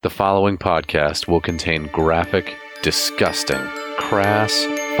The following podcast will contain graphic, disgusting, crass,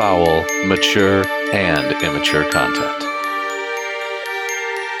 foul, mature, and immature content.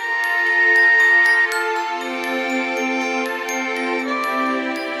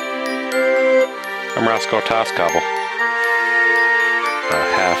 I'm Roscoe Toscobble, a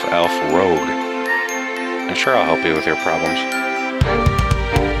half-elf rogue. And sure, I'll help you with your problems.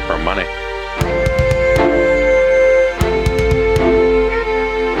 For money.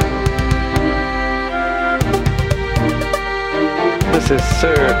 This is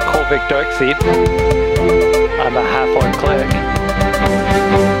Sir Colvic Darkseed. I'm a half-orc cleric.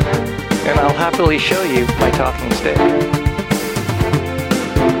 And I'll happily show you my talking stick.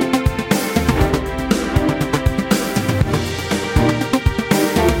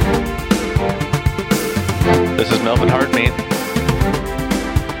 This is Melvin Hardmeat.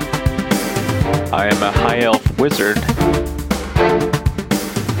 I am a high elf wizard.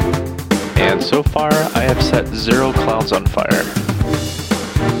 And so far, I have set 0 clouds on fire.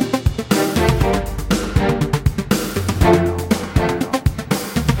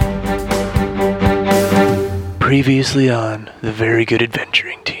 Previously on the Very Good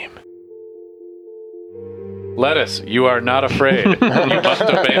Adventuring Team. Lettuce, you are not afraid. You must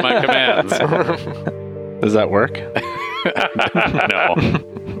obey my commands. Does that work? No.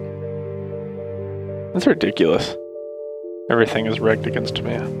 That's ridiculous. Everything is rigged against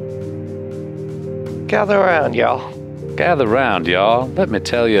me. Gather around, y'all. Gather round, y'all. Let me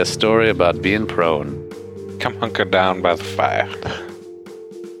tell you a story about being prone. Come hunker down by the fire.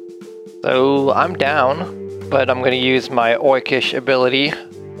 So, I'm down, but I'm going to use my orcish ability.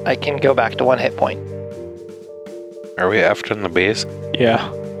 I can go back to 1 hit point. Are we after in the base?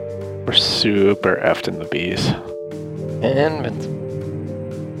 Yeah. We're super effed in the bees. And...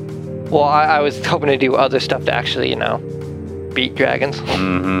 well, I was hoping to do other stuff to actually, beat dragons.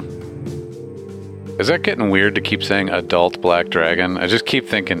 Mm-hmm. Is that getting weird to keep saying adult black dragon? I just keep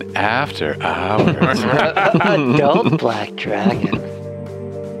thinking after hours. Adult black dragon.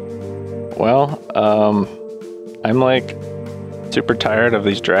 Well, I'm like super tired of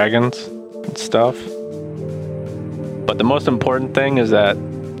these dragons and stuff. But the most important thing is that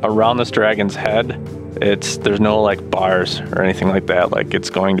around this dragon's head, there's no like bars or anything like that. Like it's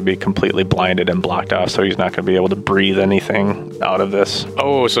going to be completely blinded and blocked off, so he's not going to be able to breathe anything out of this.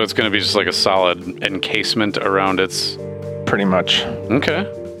 Oh, so it's going to be just like a solid encasement around its... Pretty much. Okay.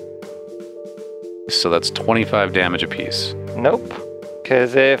 So that's 25 damage apiece. Nope.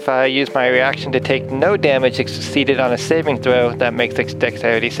 Because if I use my reaction to take no damage succeeded on a saving throw, that makes a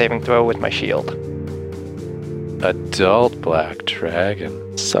dexterity saving throw with my shield. Adult black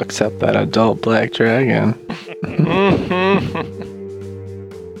dragon. Sucks up that adult black dragon.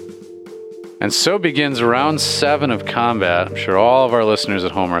 And so begins round 7 of combat. I'm sure all of our listeners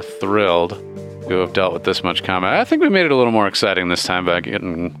at home are thrilled to have dealt with this much combat. I think we made it a little more exciting this time by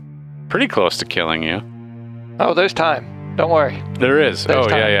getting pretty close to killing you. Oh, there's time. Don't worry. There is. There's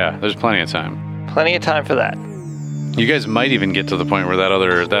time. Yeah. There's plenty of time. Plenty of time for that. You guys might even get to the point where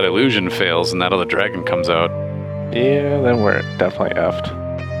that illusion fails and that other dragon comes out. Yeah, then we're definitely effed.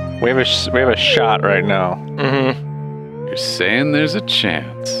 We have a shot right now. Mm-hmm. You're saying there's a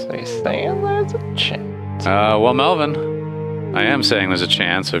chance. They're saying there's a chance. Well, Melvin, I am saying there's a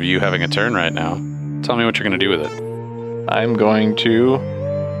chance of you having a turn right now. Tell me what you're going to do with it. I'm going to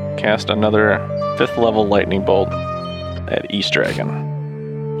cast another 5th level lightning bolt at East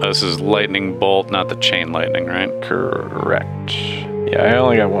Dragon. This is lightning bolt, not the chain lightning, right? Correct. Yeah, I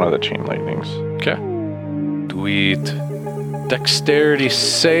only got one of the chain lightnings. Okay. Sweet. Dexterity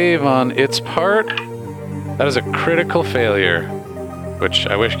save on its part. That is a critical failure, which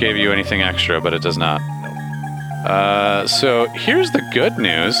I wish gave you anything extra, but it does not. So here's the good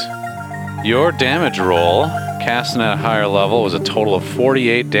news. Your damage roll, casting at a higher level, was a total of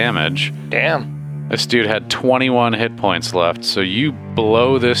 48 damage. Damn. This dude had 21 hit points left, so you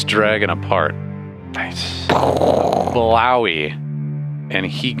blow this dragon apart. Nice. Blowy. And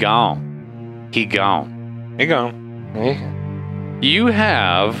he gone. He gone. You go. You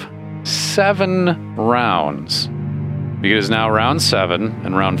have 7 rounds. Because now round 7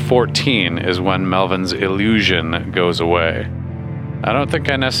 and round 14 is when Melvin's illusion goes away. I don't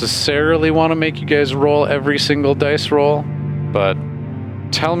think I necessarily want to make you guys roll every single dice roll, but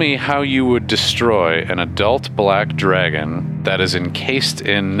tell me how you would destroy an adult black dragon that is encased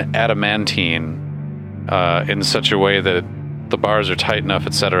in adamantine in such a way that the bars are tight enough,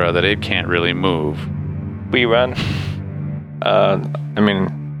 etc., that it can't really move. We run.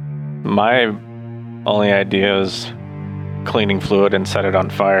 My only idea is cleaning fluid and set it on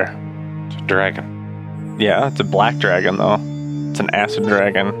fire. It's a dragon. Yeah, it's a black dragon, though. It's an acid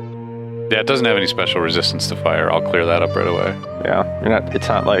dragon. Yeah, it doesn't have any special resistance to fire. I'll clear that up right away. Yeah, it's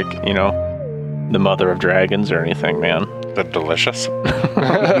not like, the mother of dragons or anything, man. They're delicious.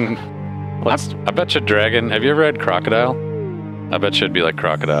 I bet you dragon. Have you ever had crocodile? I bet you it'd be like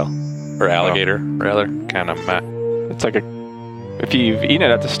crocodile. Or alligator, rather. Kind of meh. It's like if you've eaten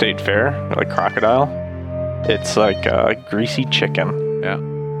it at the state fair, like crocodile, it's like a greasy chicken. Yeah.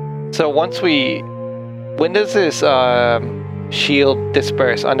 So when does this shield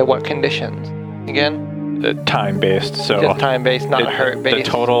disperse? Under what conditions? Again? Time-based, so... Just time-based, not hurt-based? The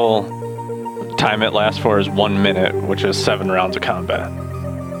total time it lasts for is 1 minute, which is 7 rounds of combat.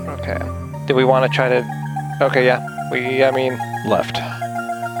 Okay. Do we want to try to... Okay, yeah. Left.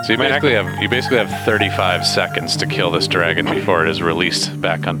 So you basically have 35 seconds to kill this dragon before it is released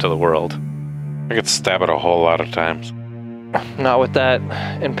back onto the world. I could stab it a whole lot of times. Not with that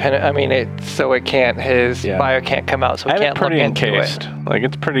his fire can't come out, so we can't look into encased. it. Like,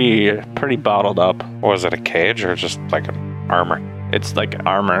 it's pretty bottled up. Was it a cage or just like an armor? It's like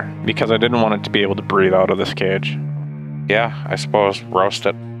armor, because I didn't want it to be able to breathe out of this cage. Yeah, I suppose. Roast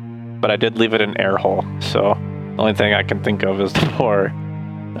it. But I did leave it in an air hole, so the only thing I can think of is to pour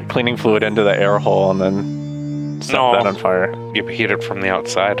cleaning fluid into the air hole and then set that on fire. You heat it from the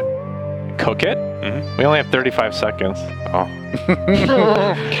outside. Cook it? Mm-hmm. We only have 35 seconds. Oh.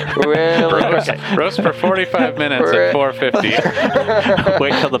 Really? Roast for 45 minutes at 450.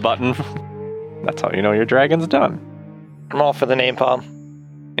 Wait till the button. That's how you know your dragon's done. I'm all for the napalm.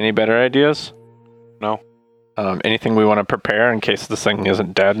 Any better ideas? No. Anything we want to prepare in case this thing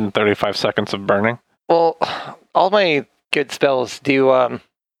isn't dead in 35 seconds of burning? Well, all my good spells do, Oh,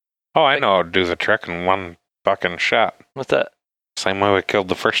 I know. Do the trick in one fucking shot. what's that? Same way we killed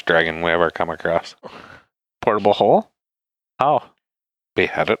the first dragon we ever come across. Portable hole? How?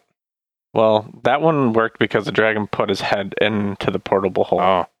 Behead it. Well, that one worked because the dragon put his head into the portable hole.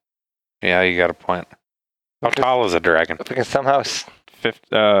 Oh. Yeah, you got a point. How tall is a dragon? If we can somehow...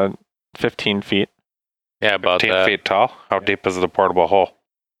 15 feet. Yeah, about 15 that. feet tall? How deep is the portable hole?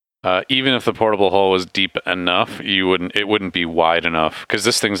 Even if the portable hole was deep enough, it wouldn't be wide enough, because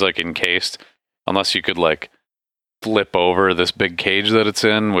this thing's like encased, unless you could like flip over this big cage that it's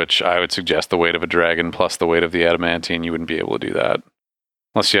in, which I would suggest the weight of a dragon plus the weight of the adamantine, you wouldn't be able to do that.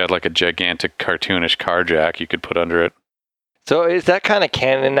 Unless you had like a gigantic cartoonish car jack you could put under it. So is that kind of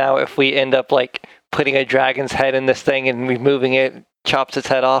canon now if we end up like putting a dragon's head in this thing and removing it, chops its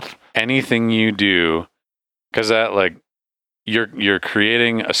head off? Anything you do, because that like you're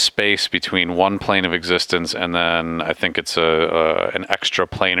creating a space between one plane of existence and then I think it's an extra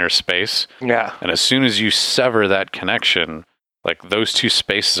planar space. Yeah. And as soon as you sever that connection, like those two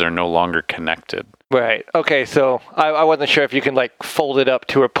spaces are no longer connected. Right. Okay, so I wasn't sure if you can like fold it up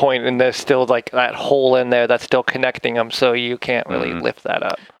to a point and there's still like that hole in there that's still connecting them, so you can't really lift that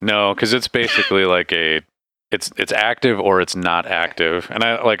up. No, because it's basically like it's active or it's not active. And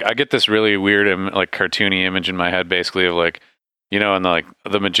I get this really weird like cartoony image in my head basically of like, and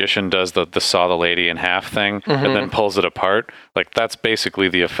the magician does the saw the lady in half thing and then pulls it apart. Like that's basically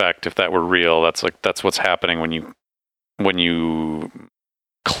the effect. If that were real, that's what's happening when you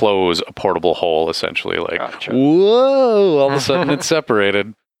close a portable hole, essentially. Like, Gotcha. Whoa, all of a sudden it's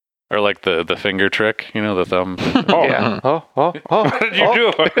separated. Or like the finger trick, the thumb. Oh, Yeah. Oh. What did you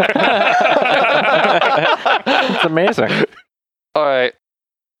do? It's amazing. All right.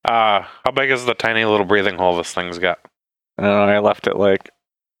 How big is the tiny little breathing hole this thing's got? I don't know, I left it like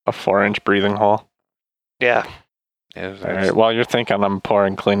a 4-inch breathing hole. Yeah. Yeah, All right, while you're thinking, I'm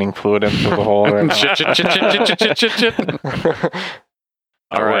pouring cleaning fluid into the hole right now.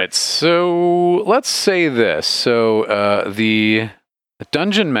 All right, so let's say this. So the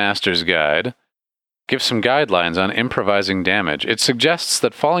Dungeon Master's Guide gives some guidelines on improvising damage. It suggests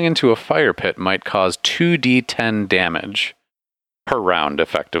that falling into a fire pit might cause 2d10 damage per round,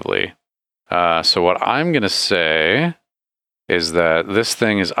 effectively. So what I'm going to say is that this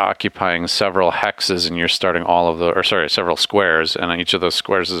thing is occupying several hexes and you're starting several squares, and each of those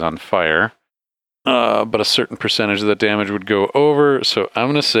squares is on fire. But a certain percentage of the damage would go over, so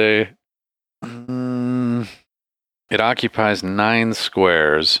I'm going to say it occupies 9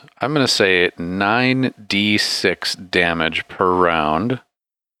 squares. I'm going to say 9d6 damage per round.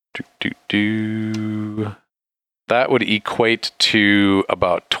 That would equate to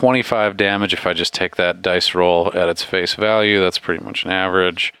about 25 damage if I just take that dice roll at its face value. That's pretty much an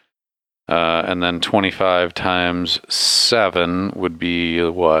average. And then 25 times 7 would be,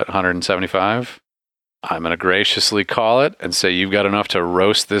 175? I'm going to graciously call it and say you've got enough to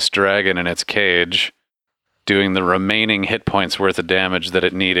roast this dragon in its cage, doing the remaining hit points worth of damage that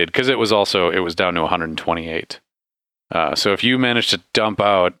it needed, because it was down to 128. So if you manage to dump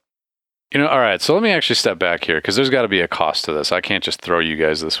out, all right, so let me actually step back here because there's got to be a cost to this. I can't just throw you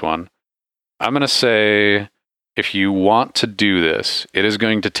guys this one. I'm going to say if you want to do this, it is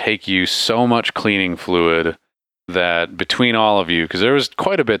going to take you so much cleaning fluid that between all of you, because there was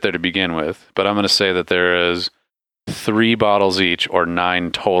quite a bit there to begin with, but I'm going to say that there is 3 bottles each or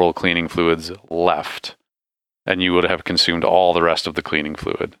 9 total cleaning fluids left, and you would have consumed all the rest of the cleaning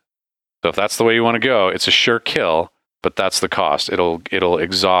fluid. So if that's the way you want to go, it's a sure kill, but that's the cost. It'll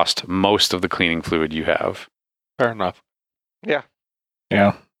exhaust most of the cleaning fluid you have. Fair enough. Yeah.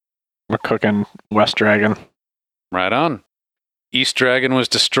 Yeah. We're cooking West Dragon. Right on. East Dragon was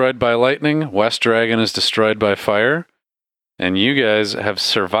destroyed by lightning. West Dragon is destroyed by fire. And you guys have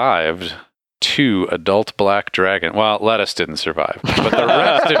survived 2 adult black dragon. Well, Lettuce didn't survive, but the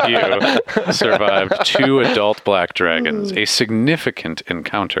rest of you survived 2 adult black dragons. A significant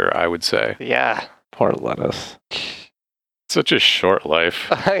encounter, I would say. Yeah. Poor Lettuce. Such a short life.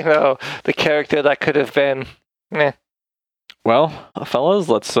 I know. The character that could have been. Meh. Well, fellas,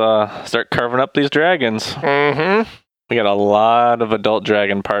 let's start carving up these dragons. Mm-hmm. We got a lot of adult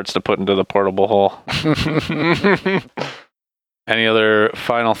dragon parts to put into the portable hole. Any other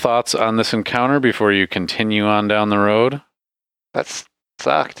final thoughts on this encounter before you continue on down the road? That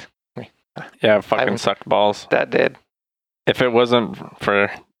sucked. Yeah, it fucking sucked balls. That did. If it wasn't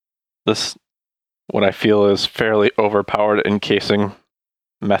for this, what I feel is fairly overpowered encasing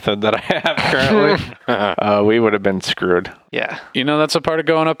method that I have currently, we would have been screwed. Yeah. That's a part of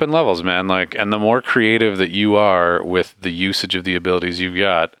going up in levels, man. And the more creative that you are with the usage of the abilities you've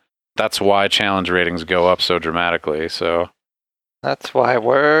got, that's why challenge ratings go up so dramatically. So that's why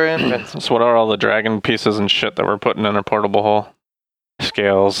we're invincible. So what are all the dragon pieces and shit that we're putting in a portable hole?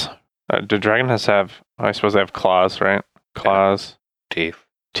 Scales. Do dragons have? I suppose they have claws, right? Claws, teeth,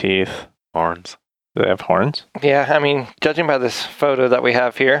 Horns. Do they have horns? Yeah, I mean, judging by this photo that we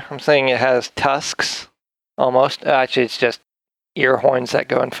have here, I'm saying it has tusks, almost. Actually, it's just ear horns that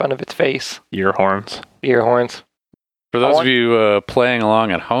go in front of its face. Ear horns. Ear horns. For those of you playing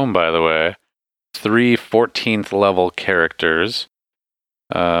along at home, by the way, 3 14th level characters.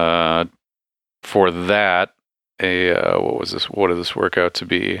 For that, what did this work out to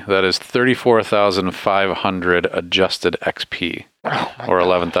be? That is 34,500 adjusted XP, or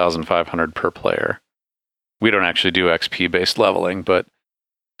 11,500 per player. We don't actually do XP based leveling, but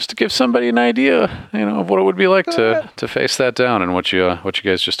just to give somebody an idea, of what it would be like to face that down and what you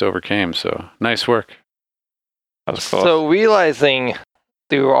guys just overcame. So nice work. That was close. So realizing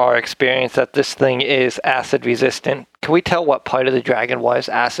through our experience that this thing is acid resistant, can we tell what part of the dragon was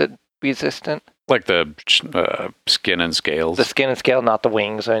acid resistant? Like the skin and scales. The skin and scale, not the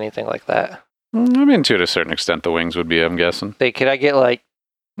wings or anything like that. I mean, to a certain extent, the wings would be, I'm guessing. Could I get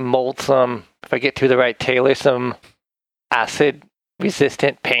mold some, if I get to the right tailor, some acid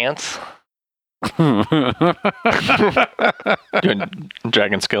resistant pants?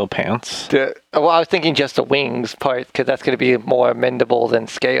 Dragon scale pants. I was thinking just the wings part, because that's going to be more amendable than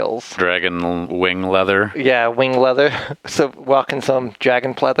scales. Dragon wing leather. Yeah, wing leather. So rocking some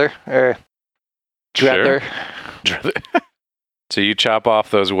dragon pleather or dreather. Sure. So you chop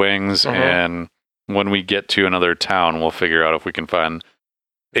off those wings, and when we get to another town, we'll figure out if we can find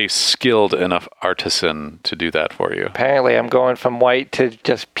a skilled enough artisan to do that for you. Apparently, I'm going from white to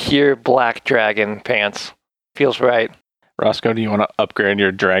just pure black dragon pants. Feels right. Roscoe, do you want to upgrade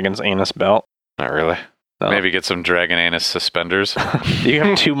your dragon's anus belt? Not really. No. Maybe get some dragon anus suspenders. You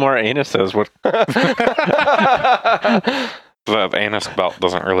have 2 more anuses. What? The anus belt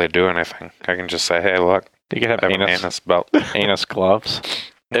doesn't really do anything. I can just say, hey, look. You could have I have an anus belt. anus gloves.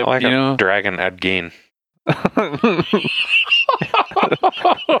 Like a dragon Ed Gein.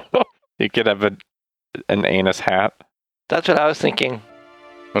 You could have an anus hat. That's what I was thinking.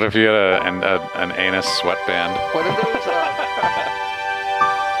 What if you had an anus sweatband? What are those?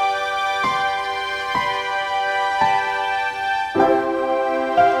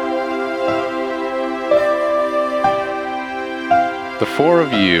 The 4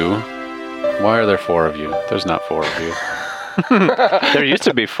 of you. Why are there 4 of you? There's not 4 of you. There used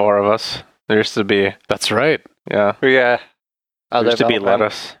to be 4 of us. There used to be. That's right. Yeah. Yeah. There used to be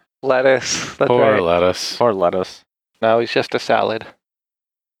lettuce. Lettuce. That's Poor right. lettuce. Or lettuce. No, he's just a salad.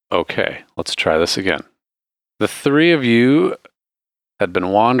 Okay, let's try this again. The 3 of you had been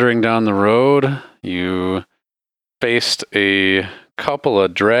wandering down the road. You faced a couple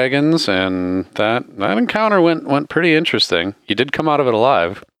of dragons, and that encounter went pretty interesting. You did come out of it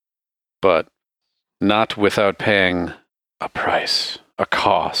alive, but not without paying a price, a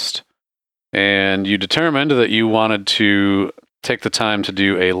cost. And you determined that you wanted to take the time to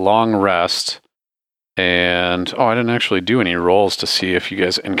do a long rest And, I didn't actually do any rolls to see if you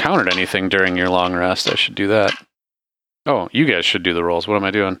guys encountered anything during your long rest. I should do that. Oh, you guys should do the rolls. What am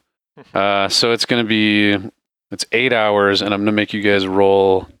I doing? So it's going to be, it's 8 hours, and I'm going to make you guys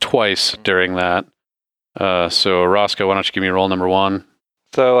roll twice during that. So Roscoe, why don't you give me roll number 1?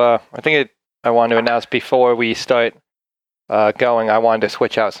 So I wanted to announce before we start going, I wanted to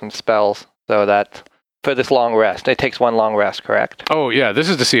switch out some spells so that for this long rest, it takes 1 long rest, correct? Oh yeah, this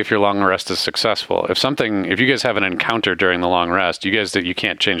is to see if your long rest is successful. If you guys have an encounter during the long rest, you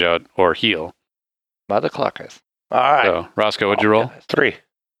can't change out or heal. Mother cluckers. All right. So Roscoe, what'd you roll? 3.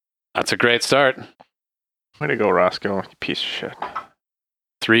 That's a great start. Way to go, Roscoe, you piece of shit.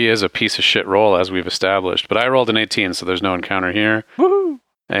 3 is a piece of shit roll, as we've established. But I rolled an 18, so there's no encounter here. Woohoo!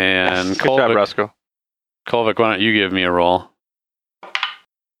 And Yes. Good job, Roscoe. Kolvik, why don't you give me a roll?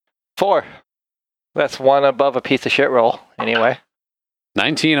 4. That's 1 above a piece of shit roll, anyway.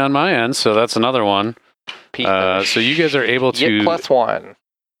 19 on my end, so that's another one. So you guys are able to get +1.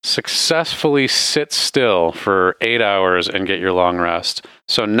 Successfully sit still for 8 hours and get your long rest.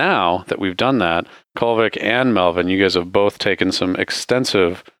 So now that we've done that, Kolvik and Melvin, you guys have both taken some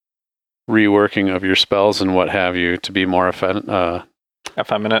extensive reworking of your spells and what have you to be more effeminate.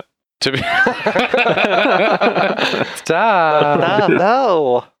 To be Stop!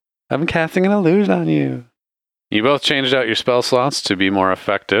 No. I'm casting an illusion on you. You both changed out your spell slots to be more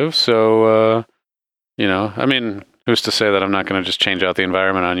effective, so, who's to say that I'm not going to just change out the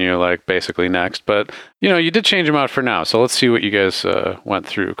environment on you, like, basically next, but, you did change them out for now, so let's see what you guys went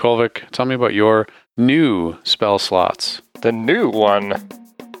through. Kolvik, tell me about your new spell slots. The new one.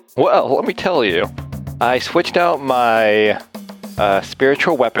 Well, let me tell you. I switched out my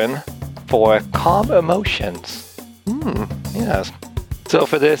spiritual weapon for calm emotions. Yes. So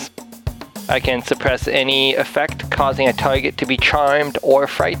for this, I can suppress any effect causing a target to be charmed or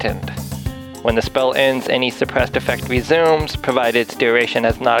frightened. When the spell ends, any suppressed effect resumes, provided its duration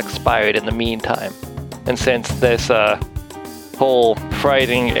has not expired in the meantime. And since this whole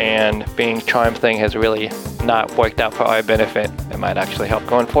frightening and being charmed thing has really not worked out for our benefit, it might actually help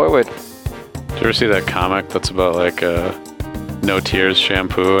going forward. Did you ever see that comic that's about, like, No Tears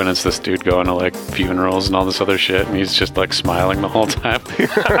shampoo, and it's this dude going to, like, funerals and all this other shit, and he's just, like, smiling the whole time?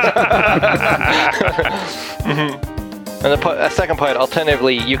 And the second part,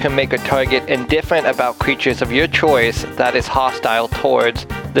 alternatively, you can make a target indifferent about creatures of your choice that is hostile towards.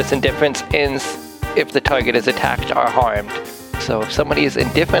 This indifference ends if the target is attacked or harmed. So if somebody is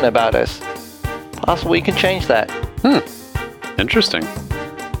indifferent about us, possibly you can change that. Interesting.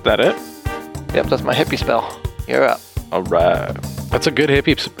 Is that it? Yep, that's my hippie spell. You're up. All right. That's a good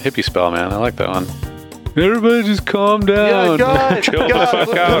hippie spell, man. I like that one. Everybody just calm down. Yeah, guys, Chill the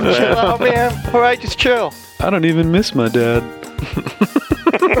fuck out, man. chill out, man. All right, just chill. I don't even miss my dad.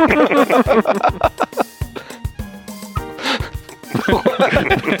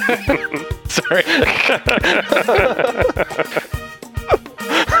 Sorry.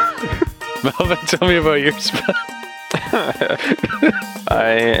 Melvin, tell me about your spell.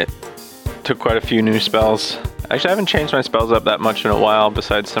 I took quite a few new spells. Actually, I haven't changed my spells up that much in a while,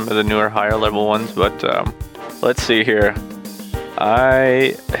 besides some of the newer, higher level ones, but let's see here.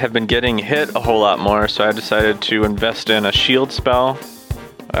 I have been getting hit a whole lot more, so I decided to invest in a shield spell.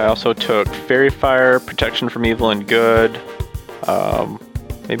 I also took Fairy Fire, Protection from Evil and Good.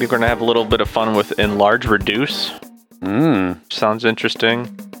 Maybe we're going to have a little bit of fun with Enlarge Reduce. Sounds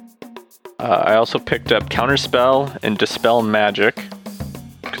interesting. I also picked up Counterspell and Dispel Magic,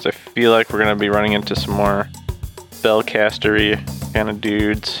 because I feel like we're going to be running into some more spellcastery kind of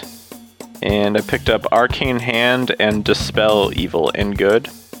dudes. And I picked up Arcane Hand and Dispel Evil and Good.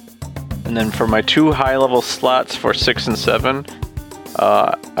 And then for my 2 high-level slots for 6 and 7,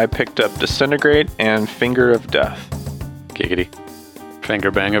 I picked up Disintegrate and Finger of Death. Giggity.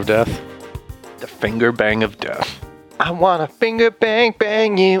 Finger bang of death. The Finger Bang of Death. I want to finger bang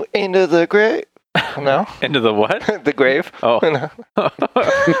bang you into the grave. No? Into the what? The grave. Oh. No. I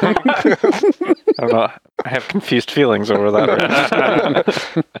don't know. I have confused feelings over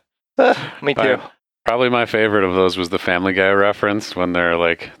that. Me too. Probably my favorite of those was the Family Guy reference when they're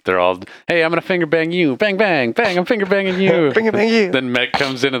all, hey, I'm going to finger bang you. Bang, bang, bang, I'm finger banging you. Finger bang you. Then Meg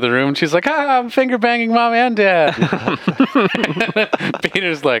comes into the room and she's like, I'm finger banging Mom and Dad.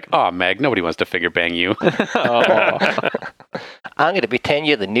 Peter's like, Meg, nobody wants to finger bang you. I'm going to pretend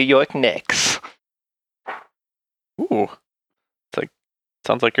you're the New York Knicks. Ooh.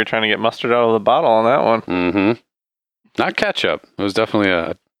 Sounds like you're trying to get mustard out of the bottle on that one. Mm-hmm. Not ketchup. It was definitely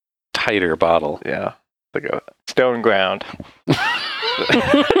a tighter bottle. Yeah. Like a Stone ground.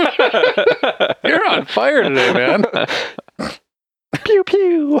 You're on fire today, man. Pew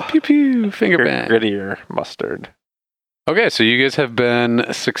pew. Pew pew. Finger bang. Grittier mustard. Okay, so you guys have been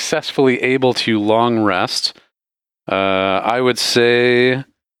successfully able to long rest. I would say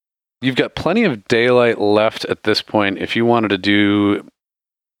you've got plenty of daylight left at this point if you wanted to do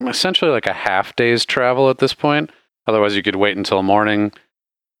essentially like a half day's travel at this point. Otherwise, you could wait until morning.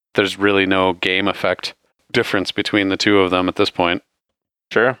 There's really no game effect difference between the two of them at this point.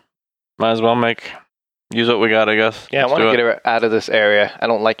 Sure. Might as well use what we got, I guess. Yeah, I want to get her out of this area. I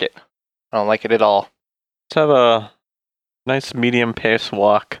don't like it. I don't like it at all. Let's have a nice medium pace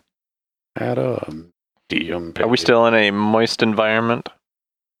walk. At a medium pace. Are we still in a moist environment?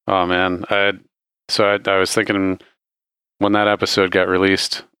 Oh man, I was thinking when that episode got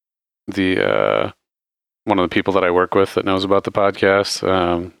released, the one of the people that I work with that knows about the podcast,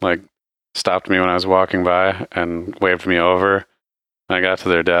 stopped me when I was walking by and waved me over. And I got to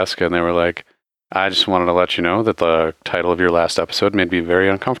their desk and they were like, "I just wanted to let you know that the title of your last episode made me very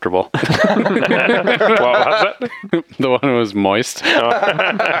uncomfortable." What was it? The one who was moist.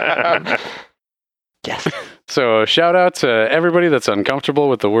 Yes. So shout out to everybody that's uncomfortable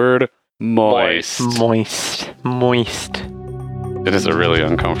with the word moist. Moist. It is a really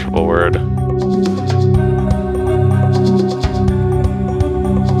uncomfortable word.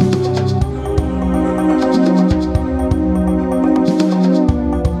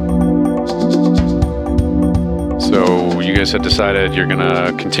 So you guys had decided you're going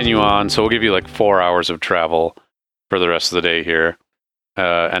to continue on. So we'll give you like 4 hours of travel for the rest of the day here.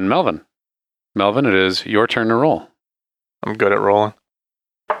 And Melvin, it is your turn to roll. I'm good at rolling.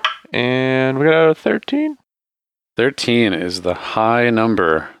 And we got a 13. 13 is the high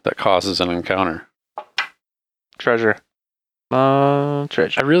number that causes an encounter. Treasure.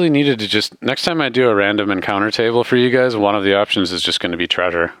 Treasure. I really needed to just, next time I do a random encounter table for you guys, one of the options is just going to be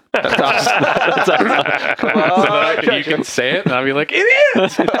treasure. That's awesome. Come on. You can say it and I'll be like, it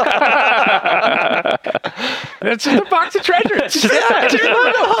is! It's just a box of treasure. It's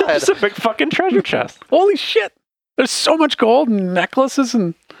It's a big fucking treasure chest. Holy shit. There's so much gold and necklaces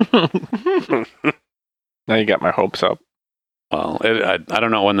and... Now you got my hopes up. Well, I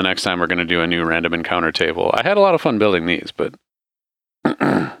don't know when the next time we're going to do a new random encounter table. I had a lot of fun building these, but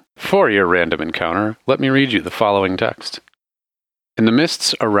for your random encounter, let me read you the following text. In the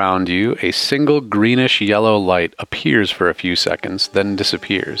mists around you, a single greenish-yellow light appears for a few seconds, then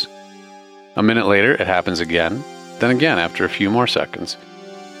disappears. A minute later, it happens again, then again after a few more seconds.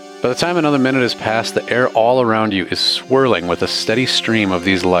 By the time another minute has passed, the air all around you is swirling with a steady stream of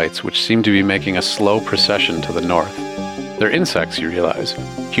these lights, which seem to be making a slow procession to the north. They're insects, you realize.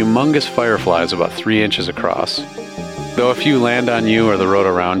 Humongous fireflies about 3 inches across. Though a few land on you or the road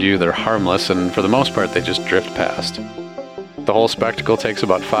around you, they're harmless, and for the most part, they just drift past. The whole spectacle takes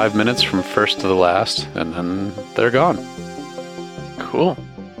about 5 minutes from first to the last, and then they're gone. Cool.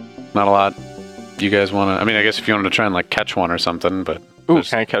 Not a lot. You guys want to... I mean, I guess if you wanted to try and, like, catch one or something, but... Ooh,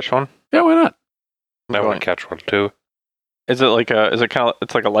 can I catch one? Yeah, why not? I want to catch one too. Is it like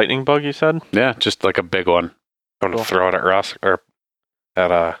it's like a lightning bug, you said? Yeah, just like a big one. I want to throw it at Ross, or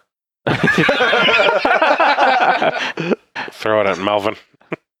at, throw it at Melvin.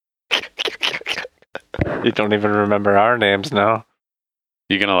 You don't even remember our names now.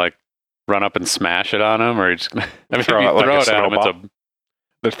 You gonna, like, run up and smash it on him, or you just... I mean, Throw if you it like throw a it at him, it's a...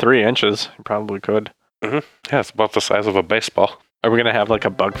 They're 3 inches. You probably could. Mm-hmm. Yeah, it's about the size of a baseball. Are we gonna have like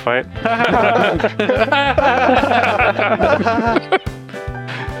a bug fight? Like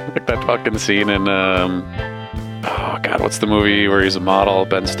that fucking scene in, oh god, what's the movie where he's a model,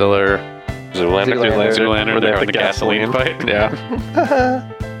 Ben Stiller? Zoolander, Where they they're have on the gasoline fight. Yeah.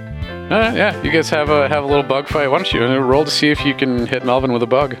 Yeah, you guys have a little bug fight. Why don't you roll to see if you can hit Melvin with a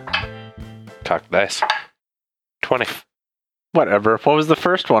bug? Cocked dice. 20. Whatever. What was the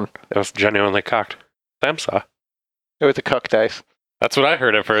first one? It was genuinely cocked. Sam saw. It was a cuck dice. That's what I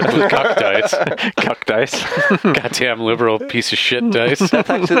heard at first, was cuck dice. Cuck dice. Goddamn liberal piece of shit dice. That's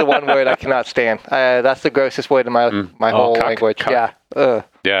actually the one word I cannot stand. That's the grossest word in my whole cuck, language. cuck. Yeah.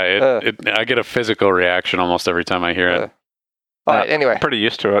 Yeah, I get a physical reaction almost every time I hear it. All right, anyway. Pretty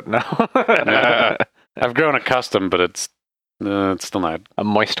used to it now. I've grown accustomed, but it's still not. A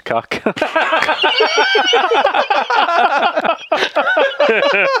moist cock.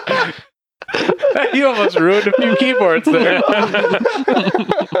 You almost ruined a few keyboards there.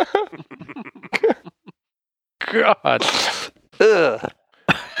 God. Ugh.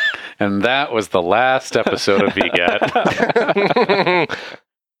 And that was the last episode of VGAT.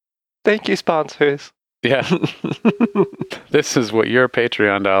 Thank you, sponsors. Yeah. This is what your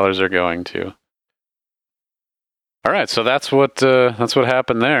Patreon dollars are going to. All right, so that's what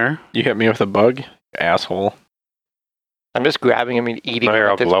happened there. You hit me with a bug, asshole. I'm just grabbing him and eating Now him you're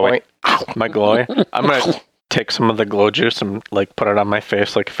at all this glowy. point. My glowy. I'm gonna take some of the glow juice and like put it on my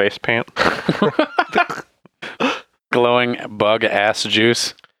face like face paint. Glowing bug ass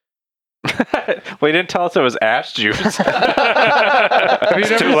juice. Well, you didn't tell us it was ash juice. Have you It's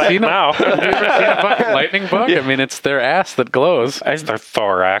too never late seen now. Have you ever seen a fucking lightning bug? I mean, it's their ass that glows. It's their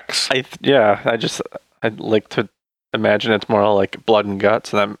thorax. I like to imagine it's more like blood and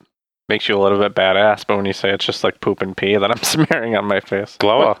guts, and that makes you a little bit badass. But when you say it's just like poop and pee that I'm smearing on my face,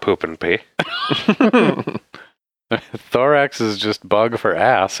 Glowing poop and pee. Thorax is just bug for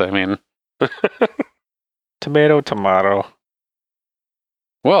ass. I mean, tomato.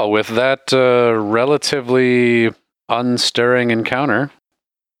 well, with that relatively unstirring encounter,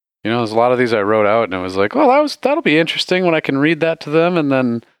 you know, there's a lot of these I wrote out, and it was like, well, that'll be interesting when I can read that to them, and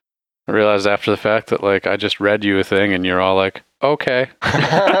then I realized after the fact that like I just read you a thing, and you're all like, okay.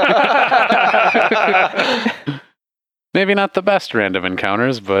 Maybe not the best random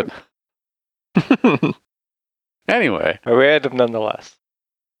encounters, but anyway. Random nonetheless.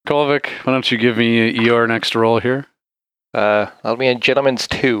 Kolvik, why don't you give me your next roll here? That'll be a gentleman's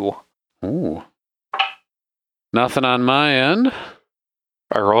 2. Ooh. Nothing on my end.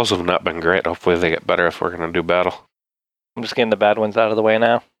 Our rolls have not been great. Hopefully they get better if we're going to do battle. I'm just getting the bad ones out of the way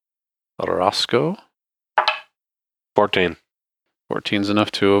now. Roscoe. 14. 14's enough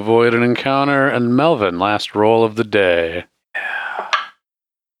to avoid an encounter. And Melvin, last roll of the day.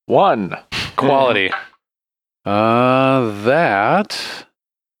 1. Quality. That.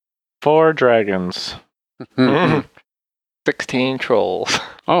 4 dragons. 16 trolls.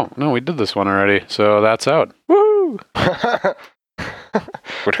 Oh, no, we did this one already, so that's out. Woo!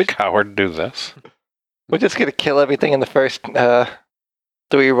 Would a coward do this? We're just going to kill everything in the first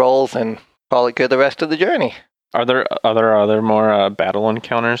 3 rolls and call it good the rest of the journey. Are there other more battle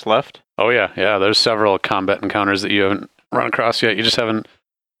encounters left? Oh, yeah. There's several combat encounters that you haven't run across yet. You just haven't,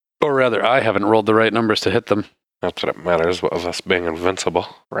 or rather, I haven't rolled the right numbers to hit them. That's what it matters, with us being invincible.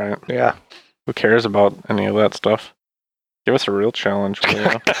 Right. Yeah. Who cares about any of that stuff? Give us a real challenge. Will you?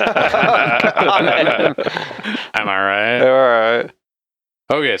 Am I right? All right.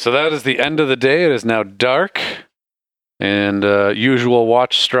 Okay, so that is the end of the day. It is now dark. And usual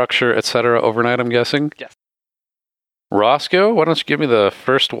watch structure, etc. overnight, I'm guessing? Yes. Roscoe, why don't you give me the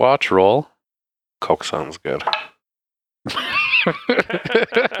first watch roll? Coke sounds good.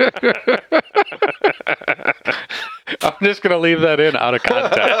 I'm just going to leave that in out of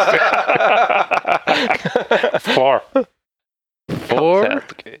context. 4. 4?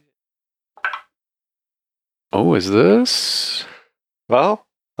 Oh, is this? Well,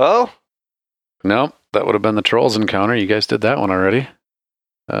 Nope, that would have been the Trolls encounter. You guys did that one already.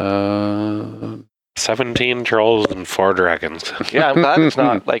 17 trolls and 4 dragons. yeah, I'm glad it's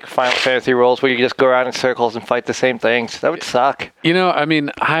not like Final Fantasy rolls where you just go around in circles and fight the same things. That would suck. You know, I mean,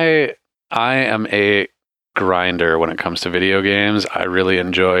 I am a grinder when it comes to video games. I really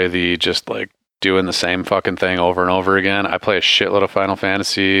enjoy the just like doing the same fucking thing over and over again. I play a shitload of Final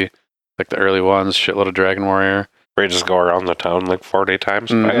Fantasy, like the early ones, shitload of Dragon Warrior. We just go around the town like 40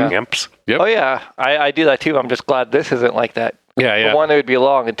 times fighting imps. Yep. Oh yeah, I do that too. I'm just glad this isn't like that. Yeah. For one, it would be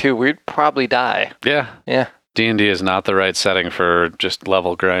long, and 2, we'd probably die. Yeah. D&D is not the right setting for just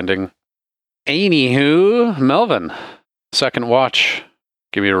level grinding. Anywho, Melvin, second watch.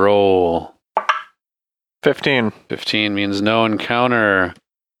 Give me a roll. 15. 15 means no encounter.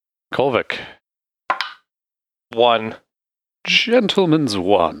 Kolvik. 1. Gentleman's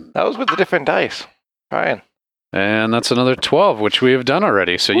 1. That was with the different dice. Fine. And that's another 12, which we have done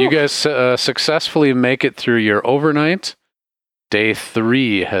already. So you guys successfully make it through your overnight. Day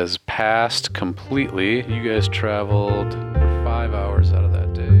 3 has passed completely. You guys traveled for 5 hours out of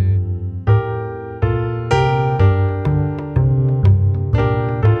that day.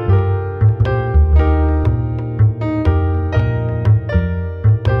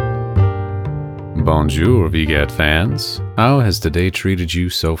 Bonjour, VGAT fans. How has today treated you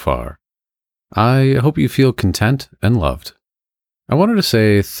so far? I hope you feel content and loved. I wanted to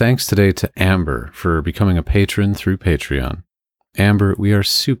say thanks today to Amber for becoming a patron through Patreon. Amber, we are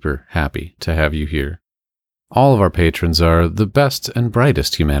super happy to have you here. All of our patrons are the best and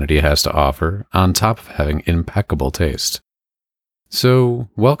brightest humanity has to offer, on top of having impeccable taste. So,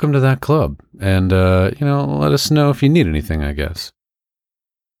 welcome to that club, and, let us know if you need anything, I guess.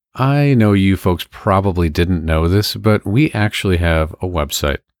 I know you folks probably didn't know this, but we actually have a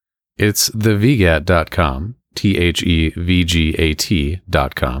website. It's thevgat.com,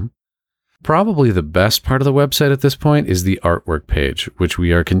 THEVGAT.com. Probably the best part of the website at this point is the artwork page, which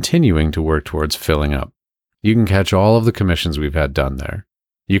we are continuing to work towards filling up. You can catch all of the commissions we've had done there.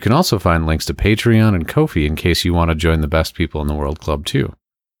 You can also find links to Patreon and Ko-fi in case you want to join the Best People in the World Club too.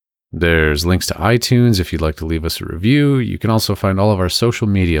 There's links to iTunes if you'd like to leave us a review. You can also find all of our social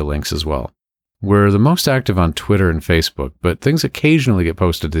media links as well. We're the most active on Twitter and Facebook, but things occasionally get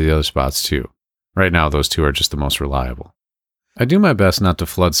posted to the other spots too. Right now, those two are just the most reliable. I do my best not to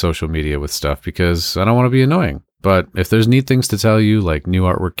flood social media with stuff because I don't want to be annoying. But if there's neat things to tell you, like new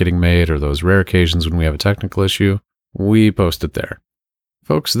artwork getting made or those rare occasions when we have a technical issue, we post it there.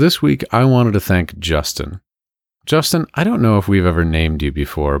 Folks, this week I wanted to thank Justin. Justin, I don't know if we've ever named you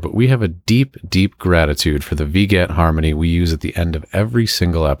before, but we have a deep, deep gratitude for the VGAT harmony we use at the end of every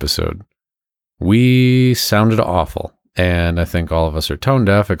single episode. We sounded awful, and I think all of us are tone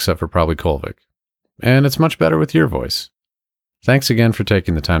deaf except for probably Kolvik. And it's much better with your voice. Thanks again for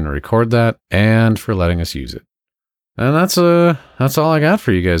taking the time to record that and for letting us use it. And that's all I got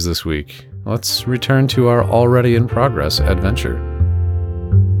for you guys this week. Let's return to our already in progress adventure.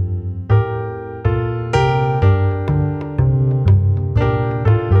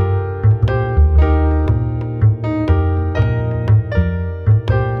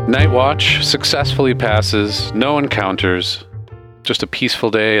 Night watch successfully passes, no encounters, just a peaceful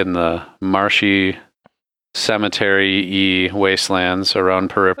day in the marshy cemetery-y wastelands around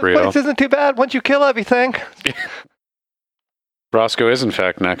Peripheral. This isn't too bad once you kill everything. Roscoe is in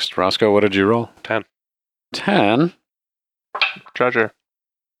fact next. Roscoe, what did you roll? 10. 10? Treasure.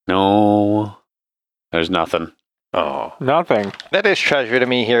 No. There's nothing. Oh. Nothing. That is treasure to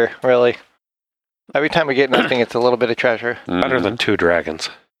me here, really. Every time we get nothing, it's a little bit of treasure. Better than 2 dragons.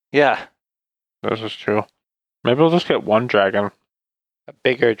 Yeah, This is true. Maybe we'll just get 1 dragon. a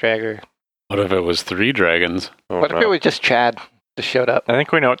bigger dragger. What if it was 3 dragons? Oh, What if no. it was just Chad just showed up? I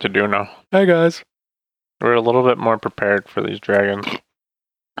think we know what to do now. Hey guys. We're a little bit more prepared for these dragons.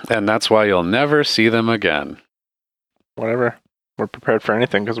 And that's why you'll never see them again. Whatever. We're prepared for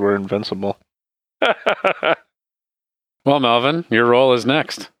anything because we're invincible. Well, Melvin, your roll is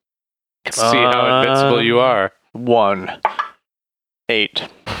next. Let's see how invincible you are. 1. 8.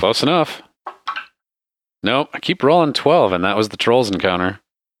 Close enough. Nope, I keep rolling 12, and that was the trolls encounter.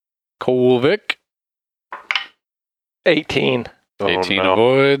 Kolvik, 18. 18 no.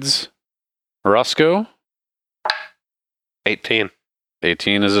 avoids. Roscoe, 18.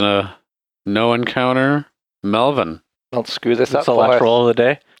 18 is a no encounter. Melvin. Don't screw this up That's the for last us. roll of the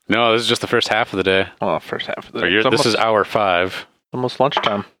day. No, this is just the first half of the day. Oh, first half of the Or day. this is hour 5. almost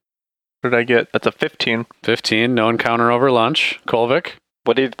lunchtime. What did I get? That's a 15. 15, no encounter over lunch. Kolvik,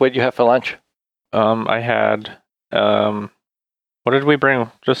 What did you have for lunch? I had, what did we bring?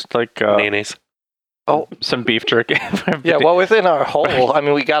 Just like, Paninis. some beef jerky. Yeah, what was in our hole? I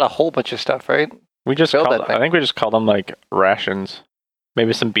mean, we got a whole bunch of stuff, right? We just Filled called, that thing. I think we just called them like rations.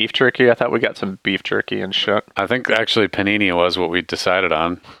 Maybe some beef jerky. I thought we got some beef jerky and shit. I think actually panini was what we decided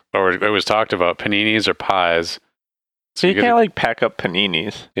on. Or it was talked about, paninis or pies. So you get can't a- like pack up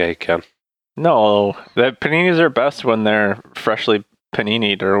paninis. Yeah, you can. No, the paninis are best when they're freshly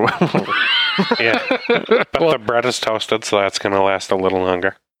paninied or Yeah. But the bread is toasted, so that's going to last a little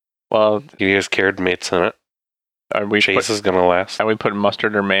longer. well, You use cured meats in it. are we Cheese is going to last. are we putting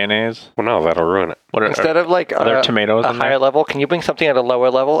mustard or mayonnaise? Well, no, that'll ruin it. What are Instead of like there a tomatoes in higher there? level, can you bring something at a lower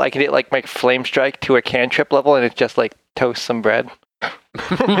level? I can get like my Flamestrike to a cantrip level, and it's just like toast some bread.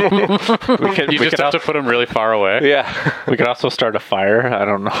 We You could just have to put them really far away. Yeah, We could also start a fire. I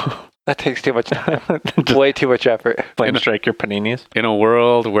don't know. that takes too much time. Just Way too much effort. flame strike your paninis. In a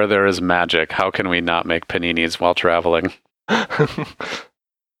world where there is magic, how can we not make paninis while traveling?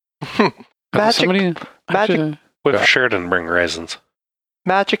 Magic- Actually, We've sure didn't bring raisins.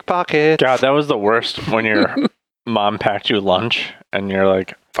 Magic pocket. God, that was the worst when your mom packed you lunch and you're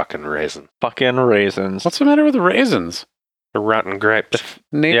like, Fucking raisins. fucking raisins. what's the matter with the raisins? They're rotten grapes.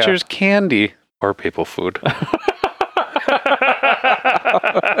 Nature's candy. Or people food.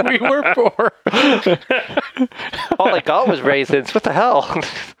 We were poor. All I got was raisins. What the hell?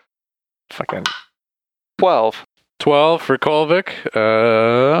 Fucking 12. 12 for Kolvik.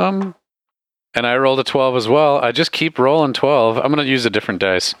 And I rolled a 12 as well. I just keep rolling 12. I'm going to use a different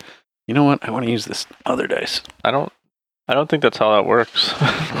dice. You know what? I want to use this other dice. I don't think that's how that works.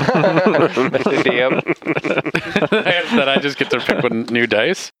 Mr. DM. That I just get to pick one new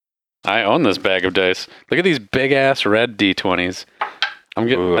dice. I own this bag of dice. Look at these big ass red D20s. I'm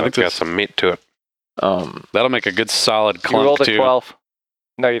getting. Ooh, I think it's got this, some meat to it. that'll make a good solid You clunk rolled a too. 12.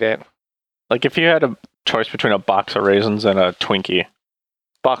 No, you didn't. Like if you had a choice between a box of raisins and a Twinkie.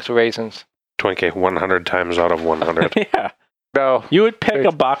 Box of raisins. Twinkie 100 times out of 100. Yeah. No, You would pick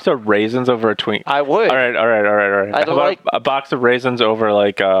a box of raisins over a Twinkie. I would. All right. I How don't about like- a box of raisins over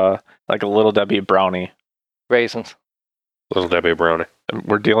like a Little Debbie brownie. Raisins. Little Debbie brownie.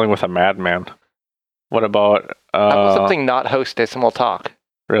 we're dealing with a madman. What about How about something not hostess and we'll talk?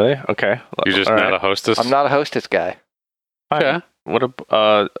 Really? Okay. You're just All not right. a hostess? I'm not a hostess guy. Fine. Okay. What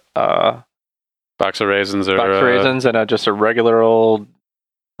Box of raisins or... box raisins and just a regular old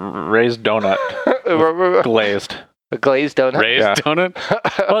raised donut. Glazed. A glazed donut? Raised Yeah.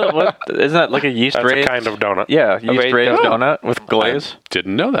 donut? What, isn't that like a yeast That's raised? a kind of donut. Yeah, yeast raised raised donut? donut with glaze.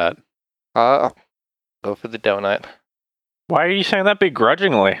 Didn't know that. Go for the donut. Why are you saying that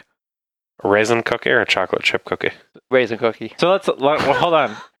begrudgingly? A raisin cookie or a chocolate chip cookie? Raisin cookie. So hold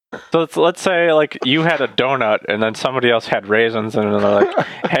on. So let's say like you had a donut and then somebody else had raisins and they're like,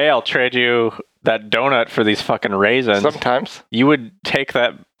 "Hey, I'll trade you that donut for these fucking raisins." Sometimes. You would take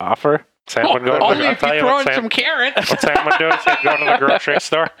that offer? Sam would go. Only I'll if tell you you throw what in Sam, some carrots. what Sam would do is he'd go to the grocery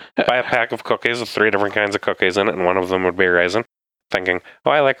store, buy a pack of cookies with 3 different kinds of cookies in it, and one of them would be raisin. Thinking,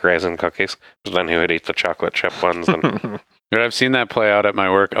 oh, I like raisin cookies. But then he would eat the chocolate chip ones. And I've seen that play out at my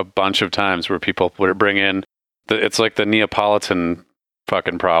work a bunch of times where people would bring in, it's like the Neapolitan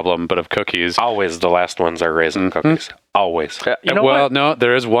fucking problem, but of cookies. always the last ones are raisin cookies. Always. You know well, what? no,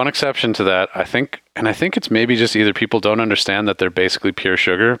 there is one exception to that. I think it's maybe just either people don't understand that they're basically pure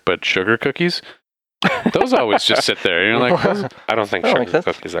sugar, but sugar cookies, those always just sit there. You're like, I don't think That makes sugar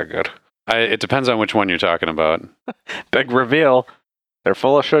sense. cookies are good. it depends on which one you're talking about. Big reveal. They're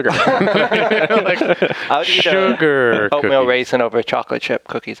full of sugar. Like, I would eat a sugar oatmeal cookie. raisin over chocolate chip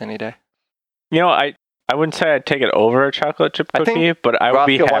cookies any day. You know, I wouldn't say I'd take it over a chocolate chip I think cookie, but I would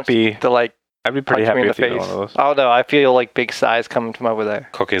be Roscoe wants happy. to like I'd be pretty punch me happy in the if you ate face. one of those. Oh no, I feel like big size coming from over there.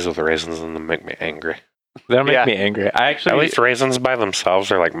 Cookies with raisins in them make me angry. They'll make Yeah. me angry. I At actually least raisins by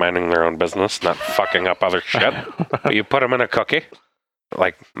themselves are like minding their own business, not fucking up other shit. But you put them in a cookie,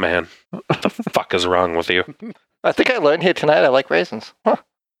 like, man, what the fuck is wrong with you? I think I learned here tonight I like raisins. Huh.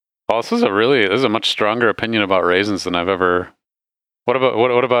 Well, this is a much stronger opinion about raisins than I've ever. What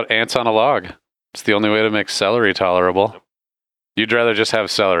about ants on a log? It's the only way to make celery tolerable. You'd rather just have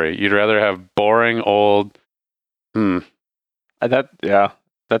celery. You'd rather have boring old. that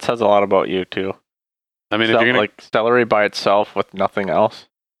says a lot about you too. I mean, if you're gonna like celery by itself with nothing else,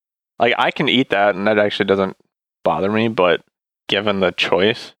 like I can eat that and that actually doesn't bother me. But given the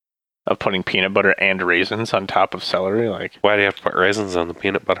choice of putting peanut butter and raisins on top of celery, like, Why do you have to put raisins on the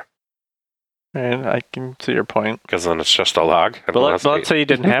peanut butter? man, I can see your point. Because then it's just a log. But let's say you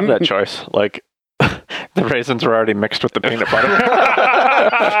didn't have that choice. Like the raisins were already mixed with the peanut butter.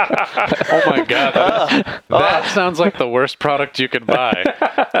 oh my god, that sounds like the worst product you could buy.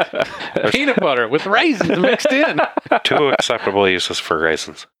 Peanut butter with raisins mixed in. 2 acceptable uses for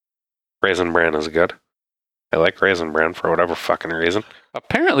raisins. Raisin Bran is good. I like Raisin Bran for whatever fucking reason.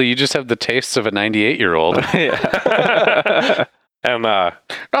 Apparently, you just have the tastes of a 98-year-old. Yeah. And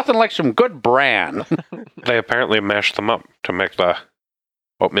Nothing like some good bran. they apparently mashed them up to make the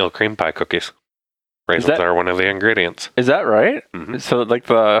oatmeal cream pie cookies. Raisins are one of the ingredients. Is that right? Mhm. So like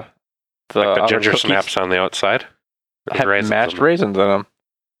the Like the ginger cookies snaps on the outside. with have raisins mashed in them. raisins in them.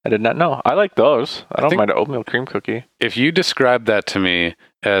 I did not know. I like those. I don't think- mind an oatmeal cream cookie. If you describe that to me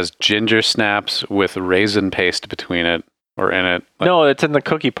as ginger snaps with raisin paste between it or in it, like, No, it's in the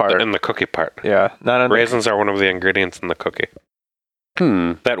cookie part. In the cookie part. Yeah, not in Raisins are one of the ingredients in the cookie.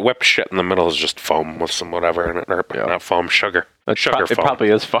 That whipped shit in the middle is just foam with some whatever in it. Or not foam, sugar. Sugar It foam. probably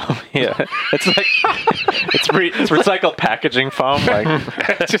is foam. Yeah, it's like it's recycled packaging foam.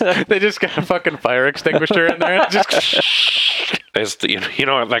 Like they just got a fucking fire extinguisher in there. Just You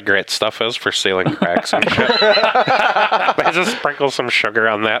know what that great stuff is for sealing cracks and shit? They just sprinkle some sugar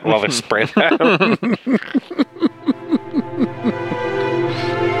on that while they spray that.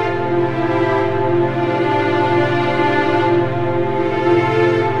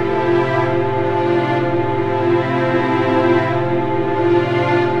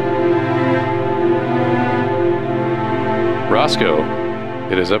 Roscoe,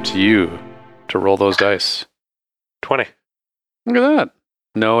 it is up to you to roll those dice. 20. Look at that.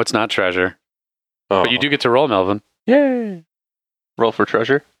 No, it's not treasure. Oh. But you do get to roll, Melvin. yay! Roll for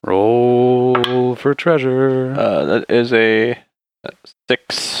treasure. Roll for treasure. That is a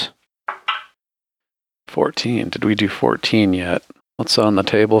 6. 14. Did we do 14 yet? What's on the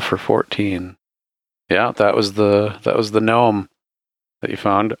table for 14? Yeah, that was the gnome that you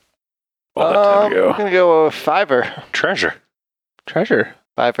found all that time ago. I'm gonna go with fiver. Treasure. Treasure.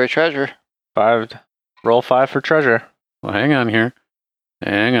 5 for treasure. 5. Roll 5 for treasure. Well, hang on here.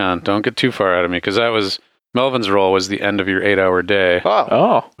 Hang on. Don't get too far out of me, because that was Melvin's roll was the end of your 8-hour day Oh.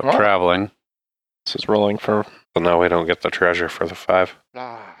 Oh, of traveling. this is rolling for. So now we don't get the treasure for the 5.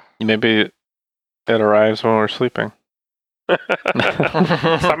 Maybe it arrives when we're sleeping.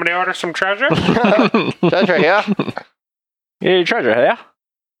 Somebody order some treasure? Treasure, yeah. Yeah, your treasure, yeah?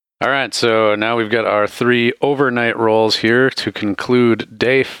 All right, so now we've got our 3 overnight rolls here to conclude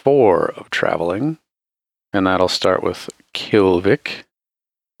day 4 of traveling. And that'll start with Kilvik.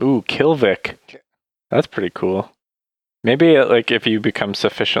 Ooh, Kilvik. That's pretty cool. Maybe like if you become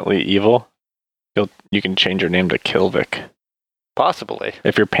sufficiently evil, you can change your name to Kilvik. Possibly.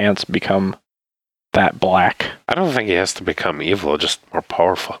 If your pants become that black. I don't think he has to become evil, just more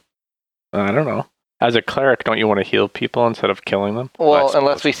powerful. I don't know. As a cleric, don't you want to heal people instead of killing them? Well,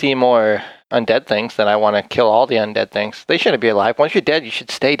 unless we see more undead things, then I want to kill all the undead things. They shouldn't be alive. Once you're dead, you should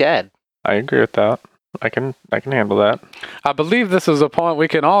stay dead. I agree with that. I can handle that. I believe this is a point we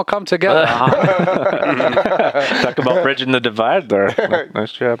can all come together. Talk about bridging the divide there.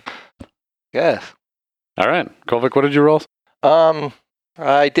 Nice job. Yes. All right, Kolvik, what did you roll?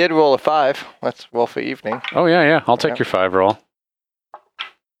 I did roll a 5. Let's roll for evening. Oh, yeah. I'll take your 5 roll.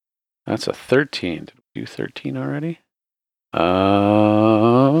 That's a 13. Did we do 13 already?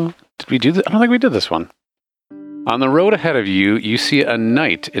 Did we do this? I don't think we did this one. On the road ahead of you, you see a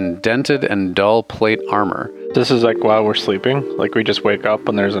knight in dented and dull plate armor. This is like while we're sleeping? Like we just wake up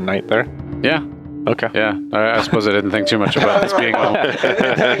and there's a knight there? Yeah. Okay. Yeah. I suppose I didn't think too much about this being home.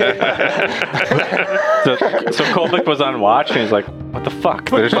 So Kolvik was on watch and he's like, what the fuck?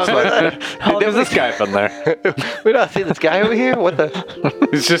 There's just like, how long has this guy been there? We don't see this guy over here? What the?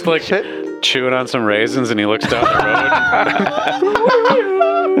 He's just like chewing on some raisins and he looks down the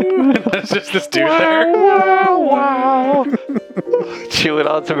road. There's just this dude there. Wow. Chewing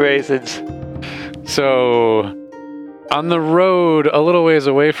on some raisins. So, on the road a little ways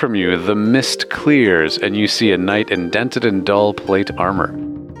away from you, the mist clears and you see a knight in dented and dull plate armor.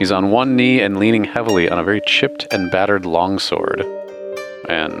 He's on one knee and leaning heavily on a very chipped and battered longsword.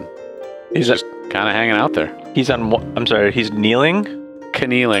 And he's just kind of hanging out there. He's on, I'm sorry, he's kneeling?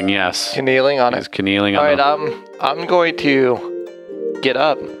 Kenealing, yes. Kenealing on it. He's kenealing All on right, I'm going to get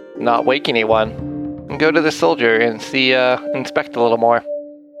up, not wake anyone, and go to the soldier and see, inspect a little more.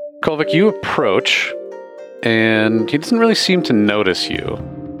 Kolvik, you approach, and he doesn't really seem to notice you.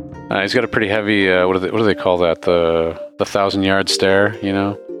 He's got a pretty heavy, what do they call that? The 1,000-yard stare, you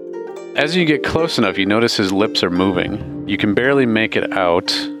know? As you get close enough, you notice his lips are moving. You can barely make it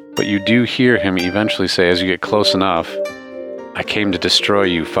out, but you do hear him eventually say, as you get close enough, I came to destroy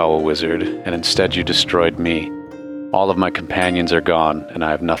you, foul wizard, and instead you destroyed me. All of my companions are gone, and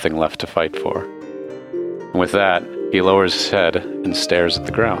I have nothing left to fight for. And with that, he lowers his head and stares at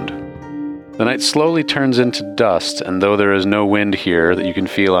the ground. The night slowly turns into dust, and though there is no wind here that you can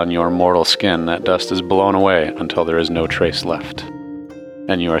feel on your mortal skin, that dust is blown away until there is no trace left.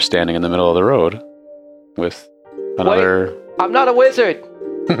 And you are standing in the middle of the road with another... Wait, I'm not a wizard!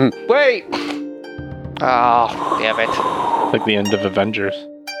 Wait! Oh, damn it. Like the end of Avengers.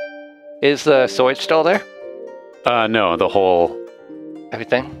 Is the sword still there? No, the whole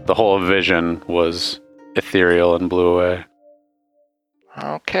Everything? vision was ethereal and blew away.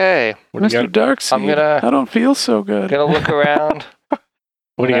 Okay. Mr. Darkseid, I don't feel so good. Gonna look around.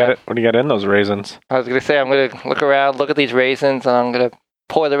 What do you got in those raisins? I was gonna say I'm gonna look around, look at these raisins, and I'm gonna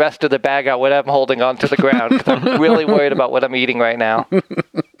pour the rest of the bag out, what I'm holding onto the ground, because I'm really worried about what I'm eating right now.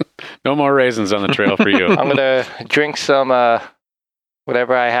 No more raisins on the trail for you. I'm gonna drink some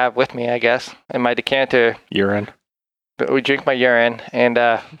whatever I have with me, I guess, in my decanter. Urine. We drink my urine and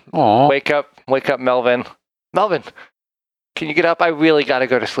wake up Melvin. Melvin, can you get up? I really gotta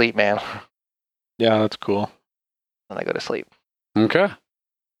go to sleep, man. Yeah, that's cool. And I go to sleep. Okay.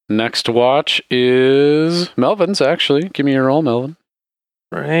 Next watch is Melvin's, actually. Give me your roll, Melvin.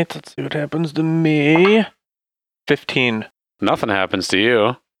 Right, let's see what happens to me. 15. Nothing happens to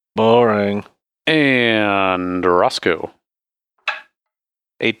you. Boring. And Roscoe.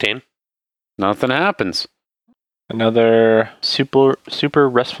 18. Nothing happens. Another super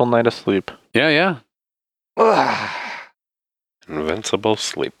restful night of sleep. Yeah. Invincible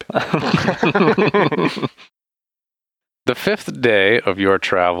sleep. The 5th day of your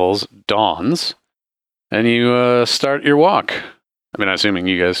travels dawns, and you start your walk. I mean, I'm assuming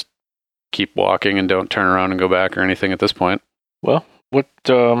you guys keep walking and don't turn around and go back or anything at this point. Well, what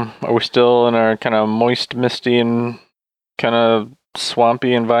are we still in our kind of moist, misty, and kind of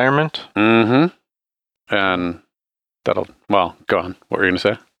swampy environment? Mm-hmm. And go on. What were you going to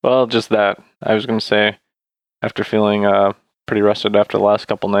say? Well, just that. I was going to say, after feeling pretty rested after the last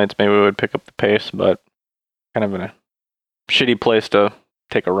couple nights, maybe we would pick up the pace, but kind of in a shitty place to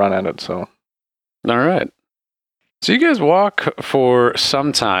take a run at it, so. All right. So you guys walk for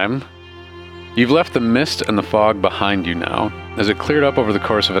some time. You've left the mist and the fog behind you now. As it cleared up over the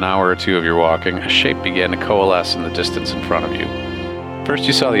course of an hour or two of your walking, a shape began to coalesce in the distance in front of you. First,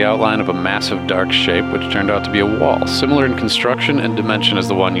 you saw the outline of a massive dark shape, which turned out to be a wall, similar in construction and dimension as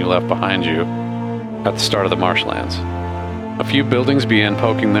the one you left behind you at the start of the marshlands. A few buildings began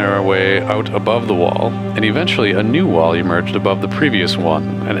poking their way out above the wall, and eventually a new wall emerged above the previous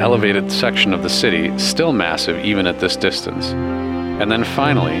one, an elevated section of the city, still massive even at this distance. And then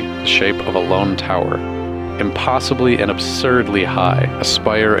finally, the shape of a lone tower, impossibly and absurdly high, a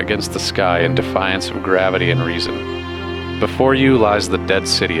spire against the sky in defiance of gravity and reason. Before you lies the dead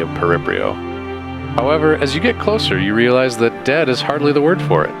city of Periprio. However, as you get closer, you realize that dead is hardly the word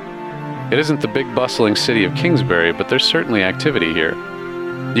for it. It isn't the big bustling city of Kingsbury, but there's certainly activity here.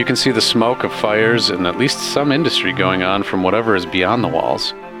 You can see the smoke of fires and at least some industry going on from whatever is beyond the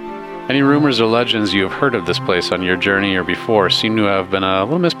walls. Any rumors or legends you have heard of this place on your journey or before seem to have been a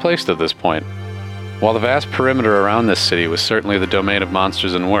little misplaced at this point. While the vast perimeter around this city was certainly the domain of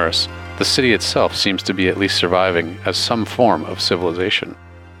monsters and worse, the city itself seems to be at least surviving as some form of civilization.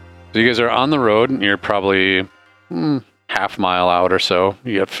 So you guys are on the road, and you're probably half mile out or so.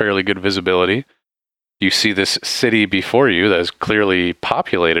 You got fairly good visibility. You see this city before you that is clearly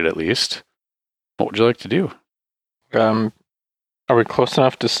populated at least. What would you like to do? Are we close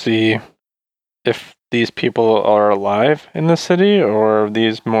enough to see if these people are alive in the city, or are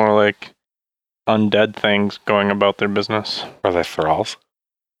these more like undead things going about their business? Are they thralls?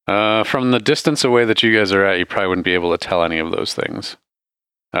 From the distance away that you guys are at, you probably wouldn't be able to tell any of those things.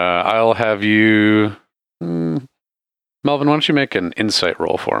 I'll have you... Melvin, why don't you make an insight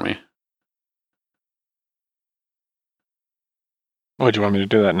roll for me? Oh, do you want me to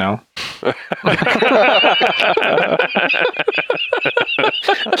do that now?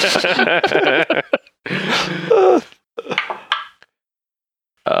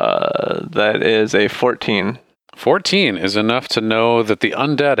 That is a 14. 14 is enough to know that the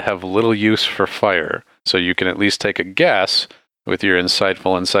undead have little use for fire, so you can at least take a guess with your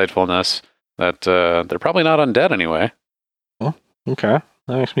insightfulness that they're probably not undead anyway. Oh, okay.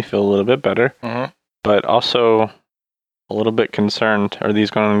 That makes me feel a little bit better. Mm-hmm. But also a little bit concerned. Are these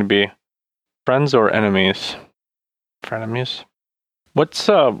going to be friends or enemies? Frenemies? What's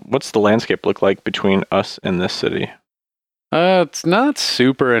the landscape look like between us and this city? It's not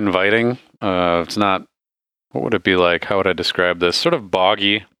super inviting. It's not... What would it be like? How would I describe this? Sort of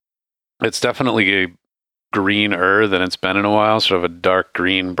boggy. It's definitely a greener than it's been in a while, sort of a dark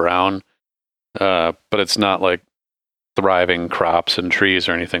green brown. But it's not like thriving crops and trees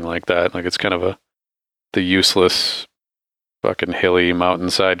or anything like that. Like it's kind of the useless fucking hilly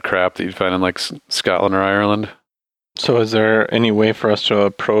mountainside crap that you'd find in like Scotland or Ireland. So is there any way for us to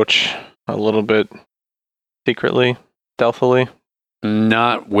approach a little bit secretly, stealthily?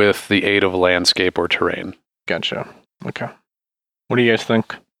 Not with the aid of landscape or terrain. Gotcha. Okay. What do you guys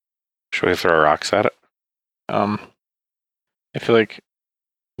think? Should we throw rocks at it? I feel like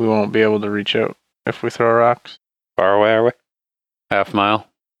we won't be able to reach out if we throw rocks. Far away are we? Half mile.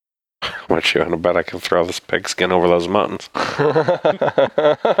 What you want to bet I can throw this pigskin over those mountains?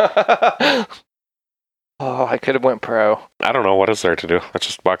 Oh, I could have went pro. I don't know. What is there to do? Let's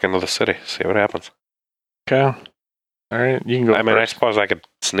just walk into the city, see what happens. Okay. All right, you can go I mean, I first. suppose I could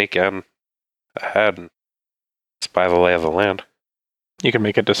sneak in ahead and spy the lay of the land. You can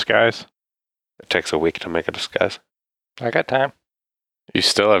make a disguise. It takes a week to make a disguise. I got time. You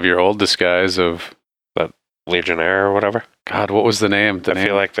still have your old disguise of... That Legionnaire or whatever. God, what was the name? I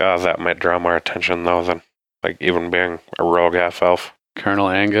feel like that might draw more attention, though, than like even being a rogue half-elf. Colonel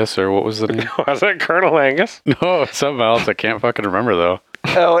Angus, or what was the name? Was it Colonel Angus? No, it's something else. I can't fucking remember, though.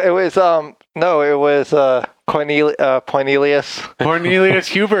 Oh, it was Cornelius. Cornelius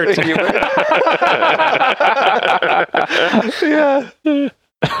Hubert. Yeah.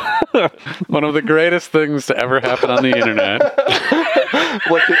 One of the greatest things to ever happen on the internet.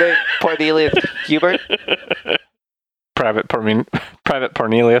 What's your name? Cornelius Hubert? Private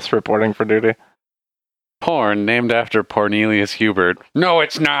Cornelius reporting for duty. Porn named after Cornelius Hubert. No,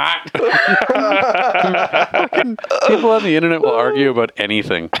 it's not. Fucking people on the internet will argue about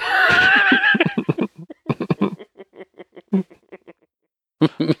anything.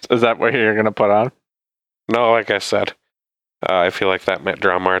 Is that what you're going to put on? No, like I said, I feel like that might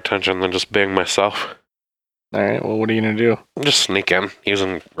draw more attention than just being myself. All right, well, what are you going to do? Just sneak in,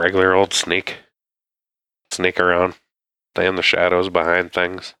 using regular old sneak. Sneak around, stay in the shadows behind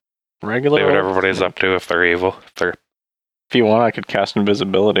things. Regular. See what everybody's up to if they're evil. If you want, I could cast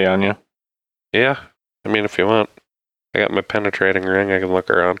invisibility on you. Yeah, I mean, if you want. I got my penetrating ring, I can look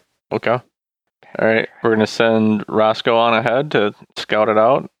around. Okay. All right, we're going to send Roscoe on ahead to scout it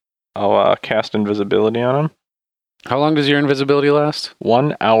out. I'll cast invisibility on him. How long does your invisibility last?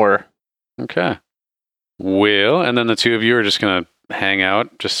 1 hour. Okay. Well, and then the two of you are just going to hang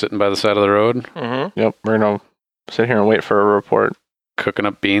out, just sitting by the side of the road, Mm-hmm. Yep, we're going to sit here and wait for a report. cooking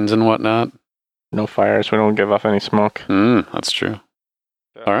up beans and whatnot. No fires. We don't give off any smoke. That's true.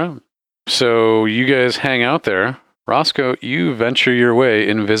 All right. So you guys hang out there. Roscoe, you venture your way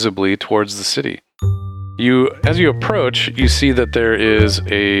invisibly towards the city. As you approach, you see that there is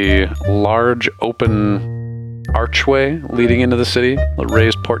a large open archway leading into the city, a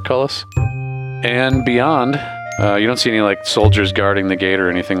raised portcullis. And beyond, you don't see any like soldiers guarding the gate or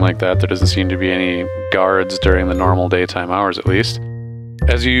anything like that. There doesn't seem to be any guards during the normal daytime hours, at least.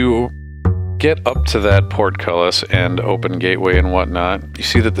 As you get up to that portcullis and open gateway and whatnot, you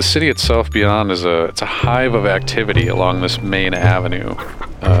see that the city itself beyond is it's a hive of activity along this main avenue.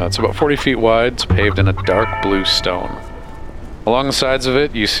 It's about 40 feet wide. It's paved in a dark blue stone. Along the sides of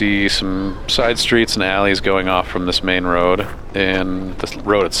it, you see some side streets and alleys going off from this main road, and the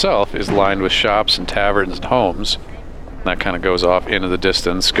road itself is lined with shops and taverns and homes. That kind of goes off into the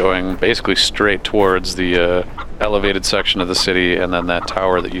distance, going basically straight towards the elevated section of the city and then that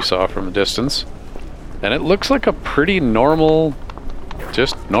tower that you saw from a distance. And it looks like a pretty normal,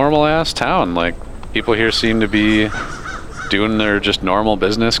 just normal-ass town. Like, people here seem to be doing their just normal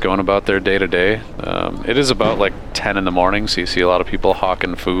business, going about their day-to-day. It is about like 10 in the morning, so you see a lot of people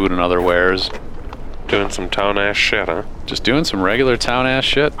hawking food and other wares. Doing some town-ass shit, huh? Just doing some regular town-ass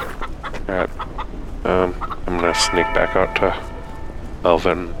shit. Alright. I'm gonna sneak back out to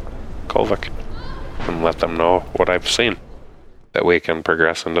Elvin Kolvik and let them know what I've seen. That we can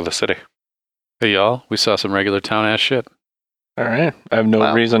progress into the city. Hey y'all, we saw some regular town-ass shit. All right. I have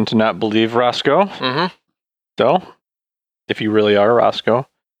no reason to not believe Roscoe. Mm-hmm. So, if you really are Roscoe,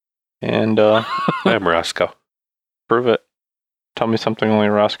 and I'm Roscoe. prove it. Tell me something only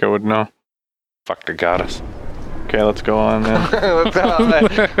Roscoe would know. Fuck the goddess. Okay, let's go on then.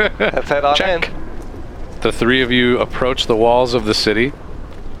 Let's head on Check. in. The three of you approach the walls of the city.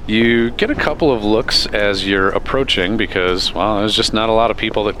 You get a couple of looks as you're approaching because, well, there's just not a lot of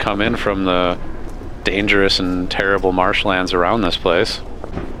people that come in from the dangerous and terrible marshlands around this place.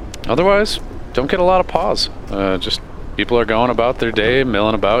 Otherwise, don't get a lot of pause. Just people are going about their day,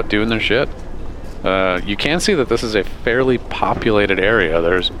 milling about, doing their shit. You can see that this is a fairly populated area.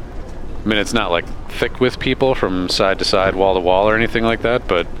 It's not like thick with people from side to side, wall to wall or anything like that,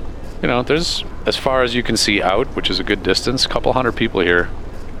 but, there's, as far as you can see out, which is a good distance, a couple hundred people here.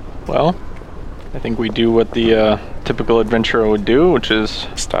 Well, I think we do what the typical adventurer would do, which is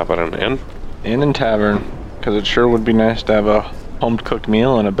Stop at an inn. inn and tavern, because it sure would be nice to have a home-cooked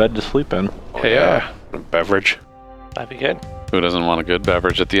meal and a bed to sleep in. Hey, A beverage. That'd be good. who doesn't want a good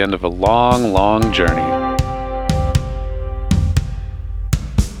beverage at the end of a long, long journey?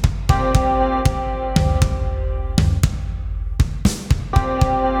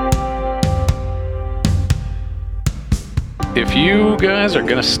 If you guys are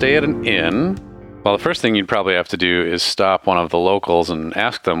going to stay at an inn, well, the first thing you'd probably have to do is stop one of the locals and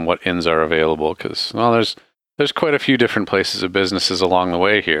ask them what inns are available, because, well, there's quite a few different places of businesses along the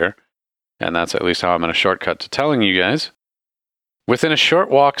way here, and that's at least how I'm going to shortcut to telling you guys. Within a short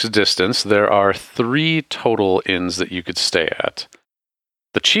walk's distance, there are 3 total inns that you could stay at.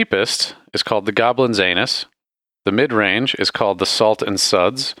 The cheapest is called the Goblin's Anus, the mid-range is called the Salt and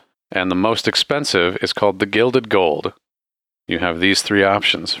Suds, and the most expensive is called the Gilded Gold. You have these 3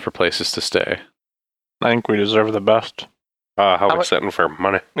 options for places to stay. I think we deserve the best. How we sitting for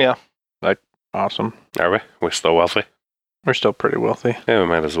money? Awesome. Are we? We're still wealthy? We're still pretty wealthy. Yeah, we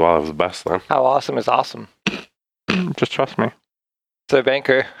might as well have the best then. How awesome is awesome? Just trust me. So,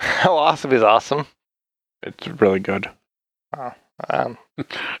 banker, how awesome is awesome? It's really good.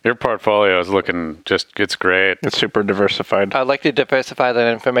 Your portfolio is looking it's great. It's super diversified. I'd like to diversify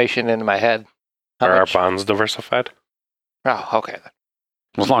that information into my head. How Are our much? bonds diversified? Oh, okay.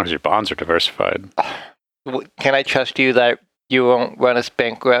 As long as your bonds are diversified. Can I trust you that you won't run us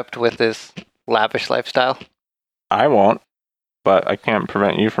bankrupt with this lavish lifestyle? I won't, but I can't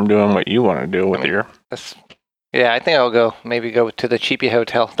prevent you from doing what you want to do with your... Yeah, I think I'll maybe go to the cheapy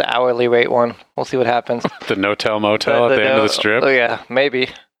hotel, the hourly rate one. We'll see what happens. The no-tell motel at the end of the strip. Oh, yeah, maybe.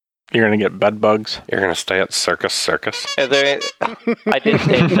 You're going to get bed bugs. You're going to stay at Circus. I did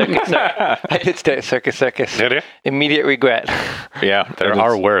stay at Circus. I did stay at Circus. Did you? Immediate regret. Yeah, There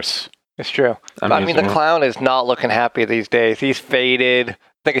are worse. It's true. But, I mean, the Amazing. clown is not looking happy these days. He's faded. I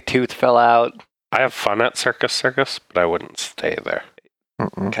think a tooth fell out. I have fun at Circus, but I wouldn't stay there.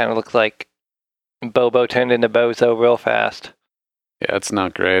 Mm-mm. Kind of looks like Bobo turned into Bozo real fast. Yeah, it's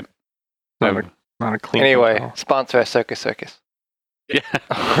not great. Not a clean Anyway, hotel. sponsor us, Circus.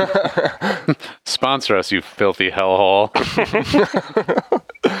 Yeah. Sponsor us, you filthy hellhole.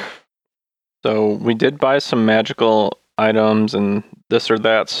 So we did buy some magical items and this or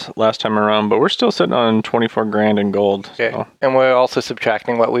that's last time around, but we're still sitting on 24 grand in gold. Okay. So, And we're also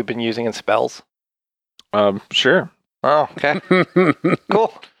subtracting what we've been using in spells. sure. Oh, okay.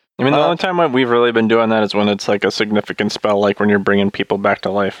 Cool. I mean, the only time we've really been doing that is when it's like a significant spell, like when you're bringing people back to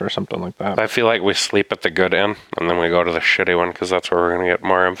life or something like that. I feel like we sleep at the good inn, and then we go to the shitty one, because that's where we're going to get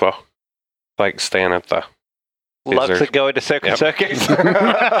more info. Like staying at the... Loves Caesars. to go to Circus Circus. You're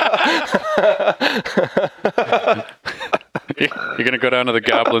going to go down to the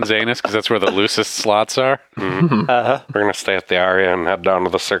Goblin's Anus because that's where the loosest slots are? Mhm. Uh-huh. We're going to stay at the Aria and head down to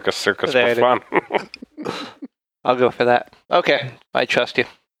the Circus There for it fun. I'll go for that. Okay. I trust you.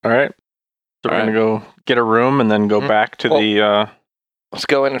 All right. So we're All going to go get a room and then go back to the... Let's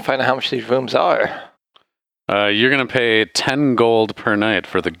go in and find out how much these rooms are. You're going to pay 10 gold per night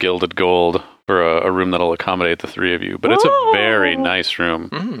for the gilded gold for a room that'll accommodate the three of you. But it's a very nice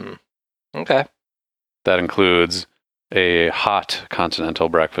room. Okay. That includes a hot continental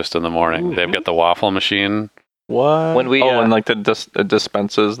breakfast in the morning. They've got the waffle machine. What? When we, and like it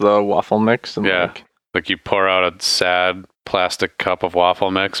dispenses the waffle mix. And Yeah. Like you pour out a sad plastic cup of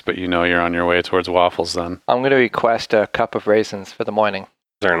waffle mix, but you know you're on your way towards waffles then. I'm going to request a cup of raisins for the morning. Is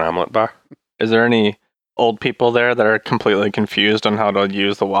there an omelet bar? Is there any old people there that are completely confused on how to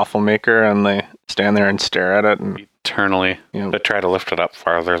use the waffle maker and they stand there and stare at it and Eternally. They try to lift it up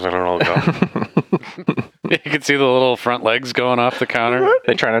farther than it'll go. You can see the little front legs going off the counter.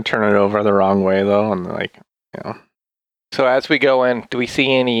 they try to turn it over the wrong way though, and like, So as we go in, do we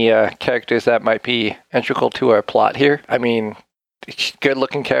see any characters that might be integral to our plot here? I mean,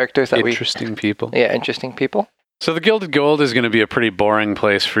 good-looking characters that Interesting people. Yeah, interesting people. So the Gilded Gold is going to be a pretty boring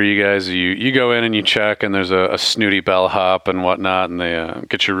place for you guys. You go in and you check, and there's a snooty bellhop and whatnot, and they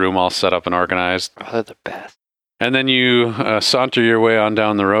get your room all set up and organized. Oh, they're the best. And then you saunter your way on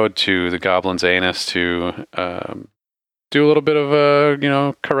down the road to the Goblin's Anus to do a little bit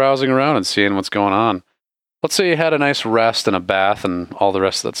of carousing around and seeing what's going on. Let's say you had a nice rest and a bath and all the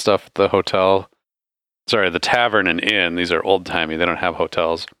rest of that stuff at the hotel. Sorry, the tavern and inn. These are old-timey. They don't have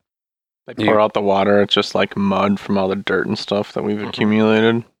hotels. they pour out the water. It's just like mud from all the dirt and stuff that we've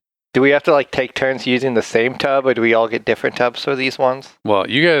accumulated. Do we have to take turns using the same tub, or do we all get different tubs for these ones? Well,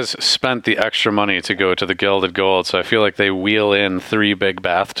 you guys spent the extra money to go to the Gilded Gold, so I feel like they wheel in 3 big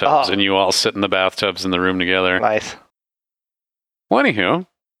bathtubs, and you all sit in the bathtubs in the room together. Nice. Well, anywho,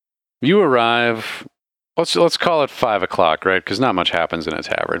 you arrive. Let's call it 5 o'clock, right? Because not much happens in a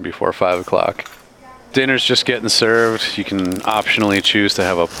tavern before 5 o'clock. Dinner's just getting served. You can optionally choose to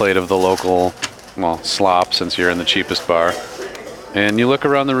have a plate of the local, slop, since you're in the cheapest bar. And you look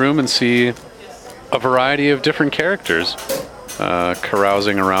around the room and see a variety of different characters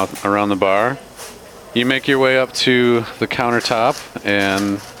carousing around the bar. You make your way up to the countertop,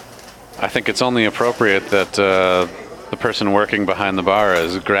 and I think it's only appropriate that the person working behind the bar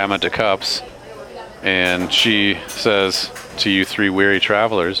is Grandma de Cups, and she says to you 3 weary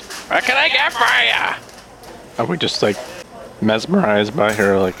travelers, "What can I get for you?" Are we just mesmerized by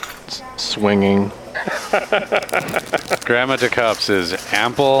her swinging? Grandma de Cups is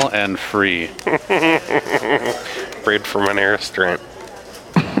ample and free. Freed from any restraint.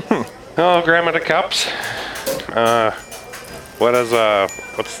 Oh, Grandma de Cups.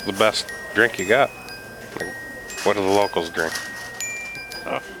 What's the best drink you got? What do the locals drink?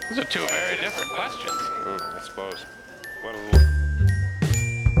 Those are 2 very different questions. I suppose. What is the...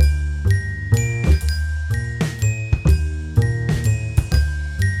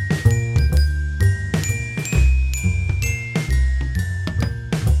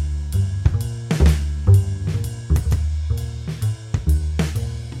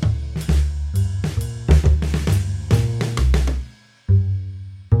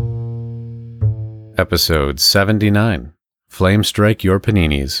 Episode 79, Flamestrike Your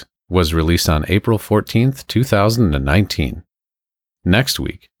Paninis, was released on April 14th, 2019. Next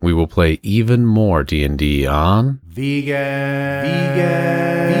week, we will play even more D&D on Vegan,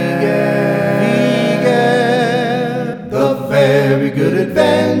 the very good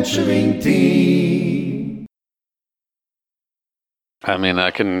adventuring team. I mean, I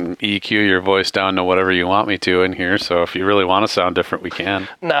can EQ your voice down to whatever you want me to in here, so if you really want to sound different, we can.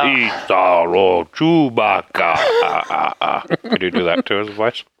 No. Italo Chewbacca. Could you do that to his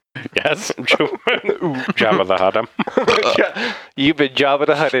voice? Yes? Jabba the Hutt. You've been Jabba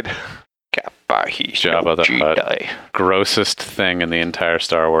the Hutted. Jabba the Hutt. Grossest thing in the entire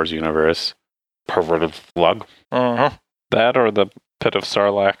Star Wars universe. Perverted slug. Mm-hmm. That or the Pit of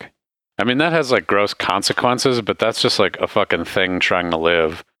Sarlacc. I mean, that has gross consequences, but that's just a fucking thing trying to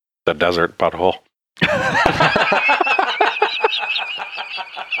live. The desert butthole.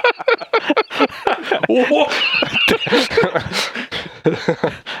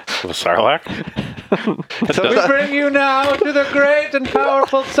 The Sarlacc? So we bring you now to the great and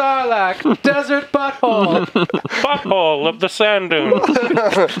powerful Sarlacc, desert butthole, Butthole of the sand dune.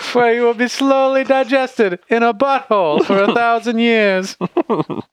 where you will be slowly digested in a butthole for 1,000 years.